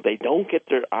 So they don't get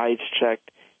their eyes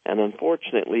checked, and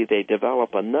unfortunately they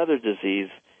develop another disease,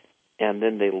 and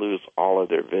then they lose all of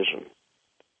their vision.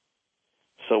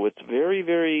 So it's very,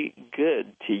 very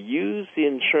good to use the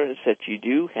insurance that you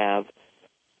do have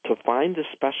to find a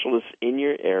specialist in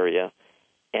your area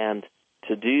and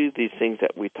to do these things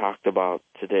that we talked about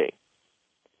today.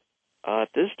 At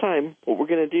this time, what we're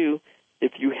going to do,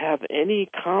 if you have any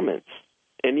comments,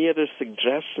 any other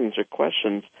suggestions or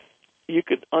questions, you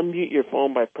could unmute your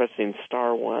phone by pressing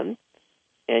 *1,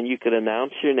 and you could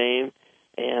announce your name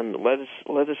and let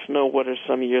us know what are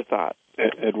some of your thoughts.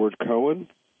 Edward Cohen?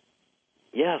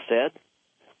 Yes, Ed.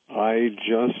 I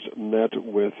just met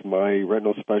with my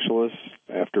retinal specialist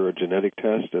after a genetic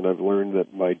test, and I've learned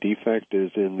that my defect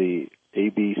is in the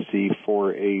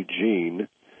ABCA4 gene.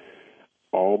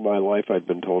 All my life I've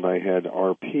been told I had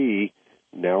RP.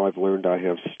 Now I've learned I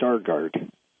have Stargardt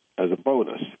as a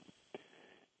bonus.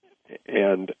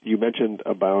 And you mentioned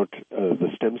about the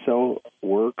stem cell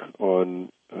work on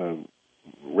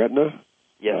retina.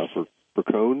 Yes. For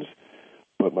cones,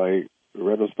 but my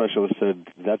retinal specialist said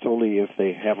that's only if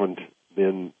they haven't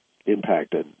been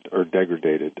impacted or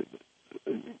degraded.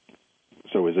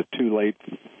 So is it too late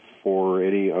for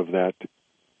any of that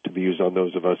to be used on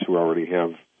those of us who already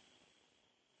have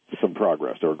some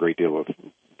progress or a great deal of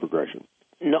progression?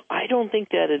 No, I don't think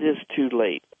that it is too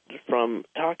late. From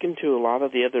talking to a lot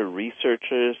of the other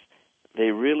researchers,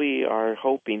 they really are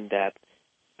hoping that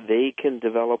they can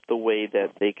develop the way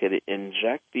that they could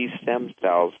inject these stem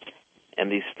cells,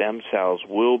 and these stem cells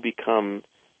will become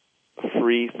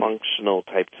free functional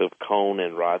types of cone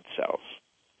and rod cells.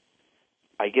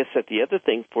 I guess that the other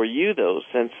thing for you, though,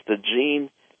 since the gene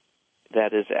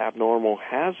that is abnormal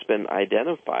has been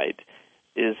identified,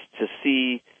 is to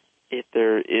see if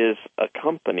there is a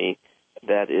company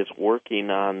that is working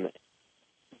on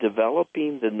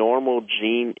developing the normal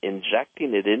gene,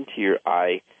 injecting it into your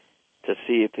eye to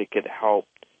see if it could help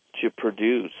to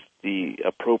produce the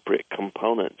appropriate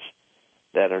components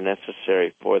that are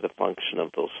necessary for the function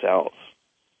of those cells.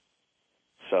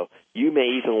 So you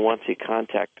may even want to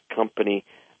contact a company.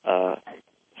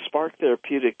 Spark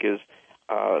Therapeutic is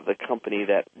the company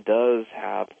that does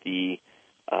have the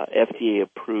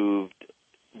FDA-approved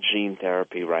gene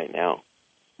therapy right now.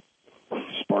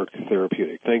 Spark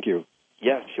Therapeutic. Thank you.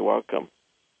 Yes, you're welcome.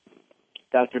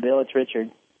 Dr. Bill, it's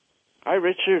Richard. Hi,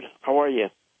 Richard. How are you?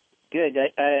 Good.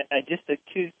 I just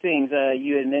two things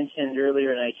you had mentioned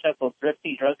earlier, and I chuckled.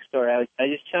 Thrifty drugstore. I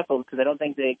just chuckled because I don't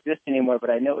think they exist anymore, but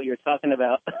I know what you're talking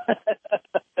about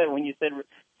when you said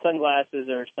sunglasses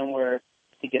or somewhere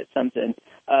to get something.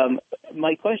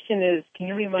 My question is, can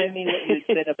you remind me what you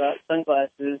said about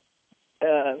sunglasses?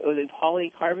 Was it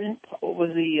polycarbonate? What was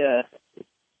the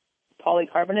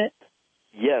polycarbonate?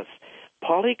 Yes.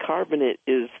 Polycarbonate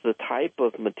is the type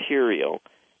of material,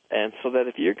 and so that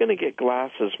if you're going to get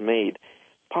glasses made,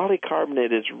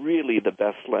 polycarbonate is really the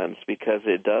best lens because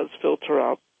it does filter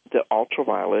out the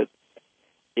ultraviolet.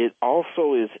 It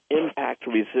also is impact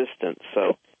resistant,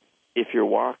 so if you're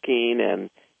walking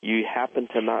and you happen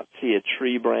to not see a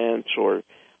tree branch or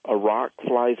a rock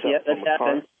flies up from a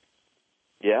car.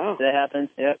 Yeah. That happens,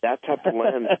 yeah. That type of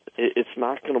lens, it's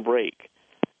not going to break.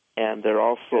 And they're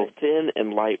also thin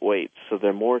and lightweight, so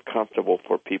they're more comfortable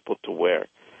for people to wear.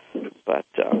 But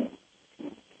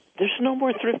there's no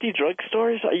more thrifty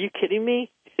drugstores? Are you kidding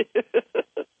me?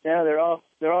 No, they're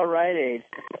all Rite Aid.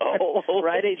 Oh,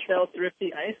 Rite Aid sells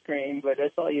thrifty ice cream, but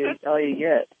that's all you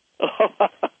get.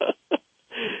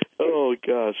 Oh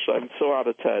gosh, I'm so out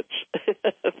of touch.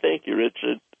 Thank you,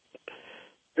 Richard.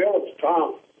 Bill, it's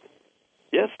Tom.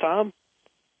 Yes, Tom.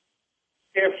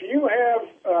 If you have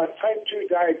type 2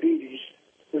 diabetes,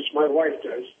 which my wife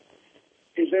does,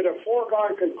 is it a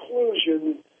foregone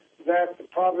conclusion that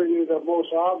probably the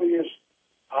most obvious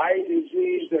eye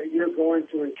disease that you're going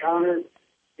to encounter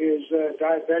is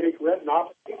diabetic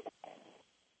retinopathy?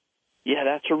 Yeah,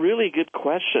 that's a really good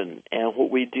question. And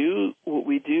what we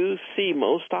do see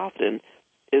most often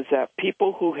is that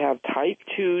people who have type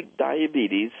 2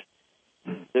 diabetes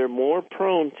they're more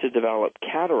prone to develop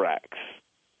cataracts.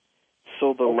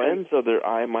 So the lens of their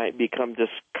eye might become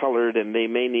discolored and they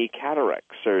may need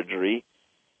cataract surgery.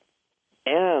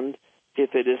 And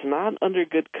if it is not under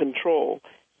good control,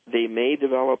 they may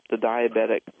develop the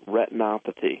diabetic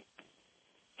retinopathy.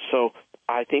 So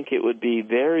I think it would be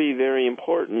very, very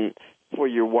important for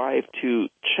your wife to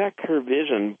check her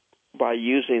vision by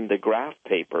using the graph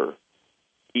paper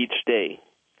each day.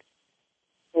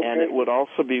 And it would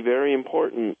also be very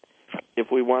important, if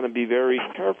we want to be very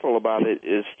careful about it,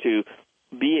 is to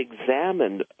be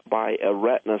examined by a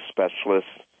retina specialist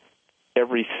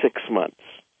every 6 months.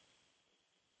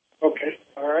 Okay.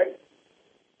 All right.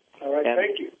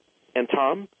 Thank you. And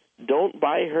Tom, don't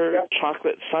buy her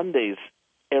chocolate sundaes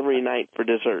every night for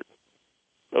dessert.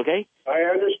 Okay? I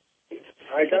understand.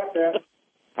 I got that.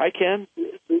 Hi, Ken.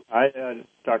 Hi,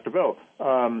 Dr. Bill.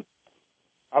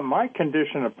 My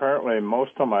condition, apparently,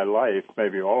 most of my life,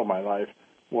 maybe all of my life,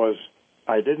 was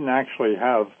I didn't actually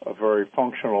have a very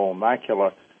functional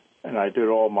macula, and I did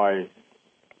all my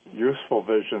useful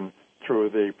vision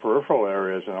through the peripheral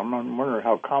areas, and I'm wondering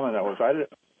how common that was. I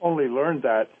only learned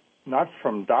that not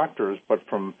from doctors, but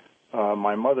from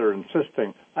my mother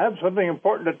insisting, I have something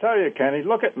important to tell you, Kenny.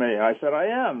 Look at me. I said, I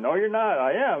am. No, you're not.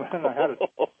 I am. And I had a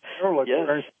terrible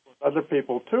experience with other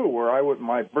people, too, where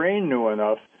my brain knew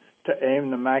enough to aim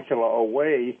the macula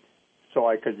away so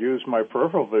I could use my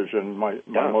peripheral vision, my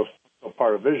most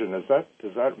part of vision.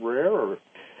 Is that rare? Or?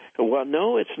 Well,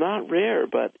 no, it's not rare,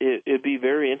 but it'd be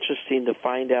very interesting to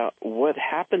find out what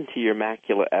happened to your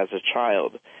macula as a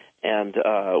child. And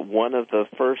one of the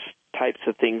first types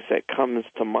of things that comes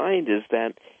to mind is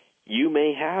that you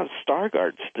may have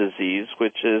Stargardt's disease,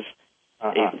 which is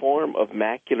a form of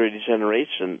macular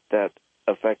degeneration that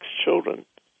affects children.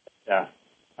 Yeah,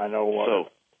 I know what. So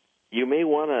you may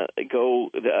want to go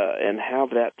and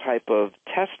have that type of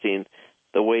testing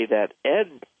the way that Ed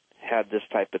had this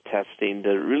type of testing to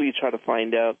really try to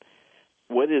find out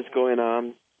what is going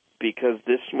on, because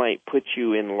this might put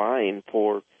you in line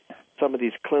for some of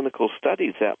these clinical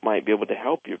studies that might be able to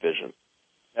help your vision.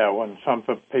 Yeah, when some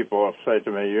people have said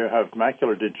to me, you have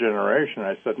macular degeneration,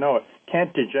 I said, no, it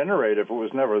can't degenerate if it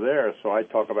was never there. So I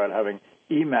talk about having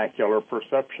emacular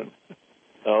perception.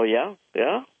 Oh, yeah,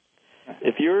 yeah.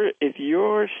 If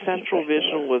your central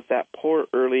vision was that poor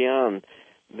early on,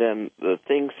 then the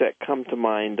things that come to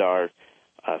mind are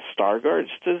Stargardt's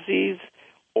disease,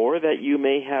 or that you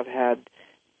may have had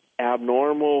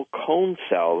abnormal cone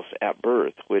cells at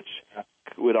birth, which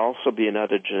would also be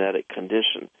another genetic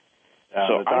condition.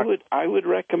 So I would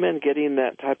recommend getting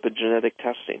that type of genetic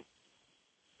testing.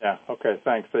 Yeah, okay,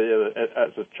 thanks.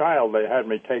 As a child, they had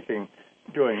me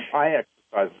doing eye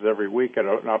exercises every week at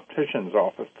an optician's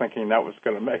office, thinking that was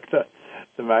going to make the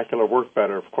macula work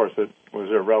better. Of course, it was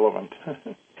irrelevant.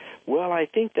 Well, I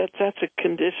think that's a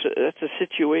condition. That's a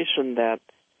situation that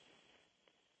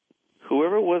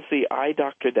whoever was the eye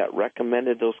doctor that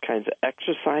recommended those kinds of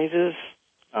exercises,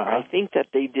 I think that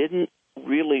they didn't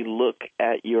really look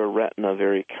at your retina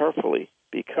very carefully,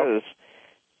 because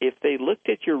if they looked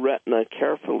at your retina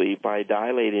carefully by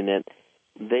dilating it,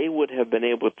 they would have been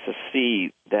able to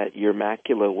see that your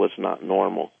macula was not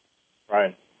normal.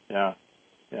 Right, yeah.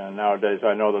 Yeah, nowadays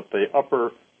I know that the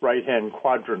upper right-hand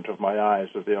quadrant of my eyes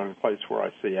is the only place where I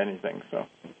see anything, so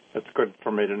it's good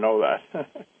for me to know that.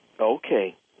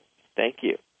 Okay, thank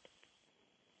you.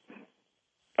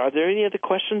 Are there any other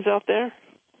questions out there?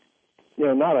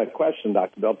 Not a question,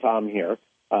 Dr. Bill. Tom here.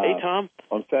 Hey, Tom.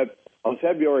 On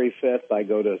February 5th, I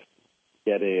go to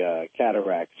get a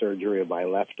cataract surgery of my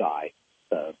left eye.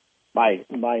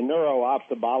 My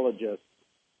neuro-ophthalmologist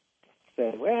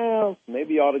said, well,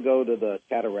 maybe you ought to go to the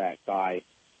cataract eye.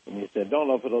 And he said, don't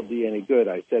know if it'll be any good.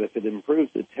 I said, if it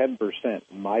improves to 10%,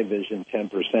 my vision,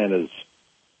 10%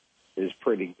 is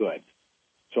pretty good.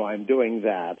 So I'm doing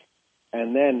that.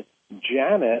 And then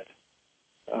Janet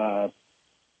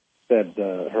said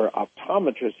her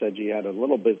optometrist said she had a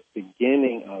little bit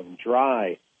beginning of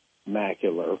dry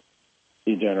macular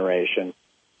degeneration.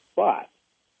 But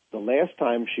the last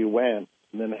time she went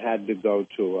and then had to go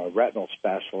to a retinal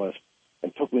specialist,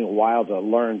 it took me a while to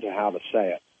learn how to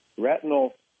say it.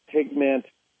 Retinal pigment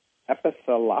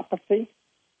epitheliopathy?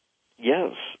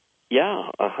 Yes.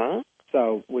 Yeah,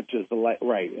 So, which is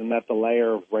right, and that's the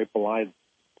layer right below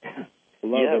the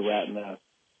retina.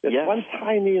 It's one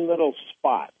tiny little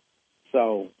spot.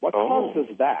 So, what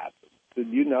causes that? Did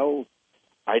you know?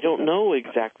 I don't know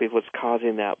exactly what's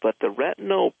causing that, but the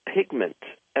retinal pigment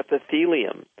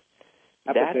epithelium,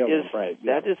 that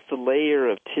is the layer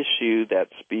of tissue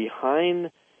that's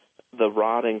behind the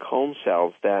rod and cone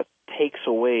cells that takes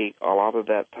away a lot of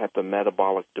that type of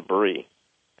metabolic debris.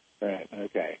 Right.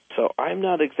 Okay. So I'm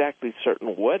not exactly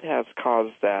certain what has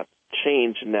caused that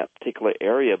change in that particular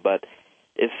area, but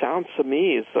it sounds to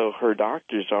me as though her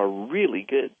doctors are really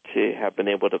good to have been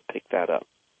able to pick that up.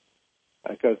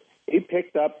 Because he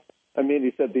picked up,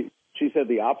 she said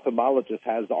the ophthalmologist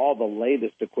has all the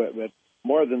latest equipment,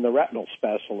 more than the retinal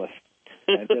specialist,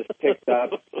 and just picked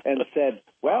up and said,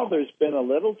 well, there's been a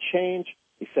little change.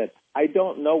 He said, I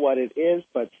don't know what it is,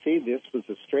 but see, this was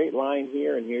a straight line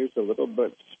here, and here's a little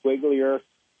bit squigglier.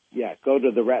 Yeah, go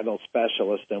to the retinal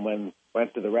specialist. And when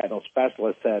went to the retinal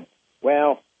specialist, said,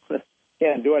 well,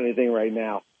 can't do anything right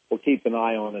now. We'll keep an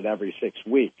eye on it every 6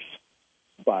 weeks.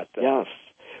 But yes.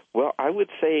 Well, I would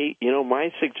say,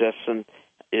 my suggestion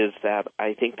is that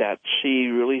I think that she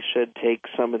really should take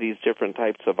some of these different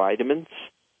types of vitamins.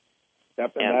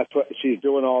 Yep, and that's what she's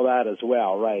doing, all that as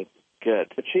well, right?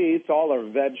 Good. But she eats all her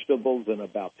vegetables and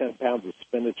about 10 pounds of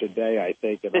spinach a day, I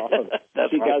think, and all of it.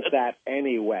 She does that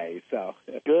anyway, so.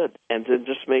 Good. And then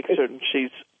just make certain she's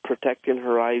protecting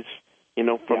her eyes,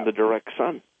 from the direct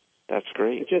sun. That's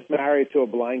great. She's just married to a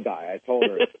blind guy. I told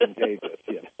her it's contagious.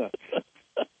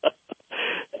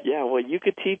 Yeah, well, you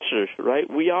could teach her, right?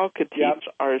 We all could teach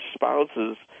our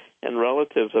spouses and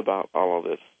relatives about all of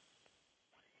this.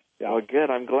 Yeah. Well, good.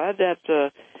 I'm glad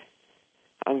that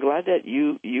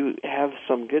you have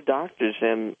some good doctors,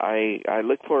 and I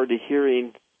look forward to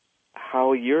hearing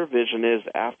how your vision is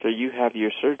after you have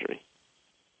your surgery.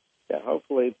 Yeah,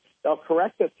 hopefully they'll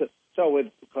correct it.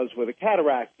 Because with a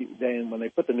cataract, then when they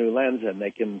put the new lens in,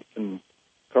 they can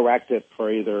correct it for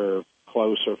either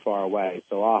close or far away.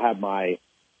 So I'll have my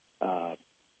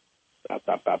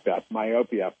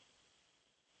myopia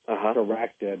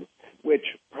corrected, which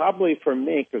probably for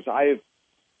me, because I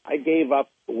gave up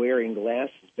wearing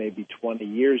glasses maybe 20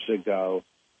 years ago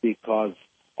because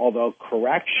although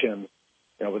correction,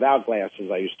 without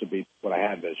glasses, I used to be, when I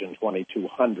had vision,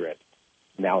 2200.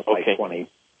 Now it's like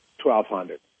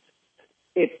 1200.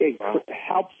 It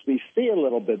helps me see a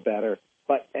little bit better,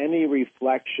 but any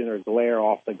reflection or glare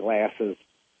off the glasses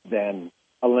then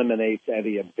eliminates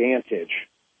any advantage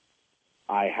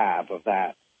I have of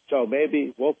that. So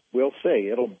maybe we'll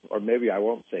see. Or maybe I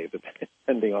won't see,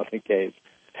 depending on the case.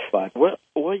 But well,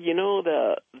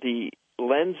 the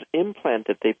lens implant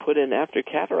that they put in after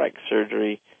cataract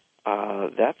surgery,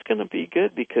 that's going to be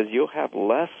good because you'll have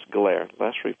less glare,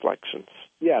 less reflections.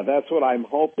 Yeah, that's what I'm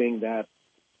hoping,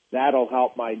 that'll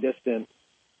help my distant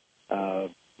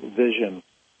vision.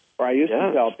 Or I used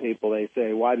to tell people, they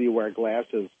say, why do you wear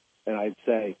glasses? And I'd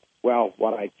say, well,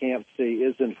 what I can't see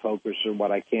is in focus, and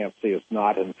what I can't see is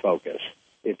not in focus.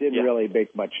 It didn't really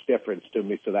make much difference to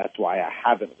me, so that's why I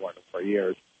haven't worn it for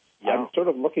years. Yeah. I'm sort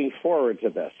of looking forward to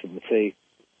this and see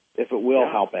if it will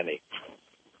help any.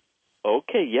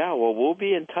 Okay, well, we'll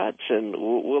be in touch, and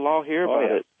we'll all hear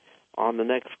about it on the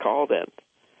next call then.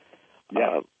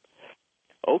 Yeah.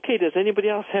 Okay, does anybody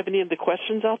else have any of the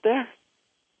questions out there?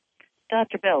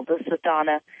 Dr. Bill, this is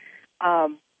Donna.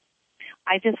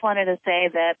 I just wanted to say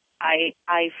that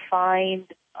I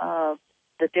find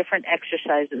the different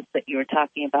exercises that you were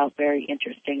talking about very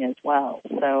interesting as well.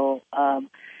 So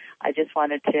I just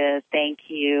wanted to thank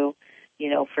you,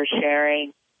 for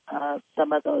sharing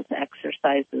some of those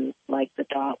exercises, like the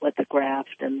dot with the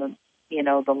graft and the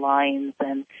lines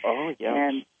and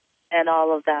and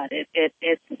all of that.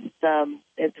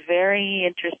 It's very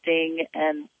interesting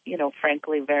and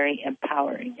frankly very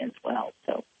empowering as well.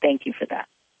 So thank you for that.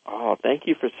 Oh, thank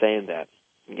you for saying that.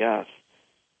 Yes.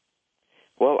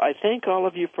 Well, I thank all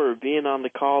of you for being on the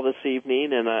call this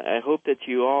evening, and I hope that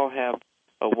you all have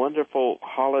a wonderful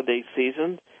holiday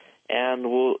season, and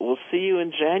we'll see you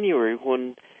in January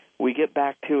when we get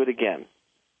back to it again.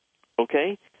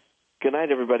 Okay? Good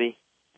night, everybody.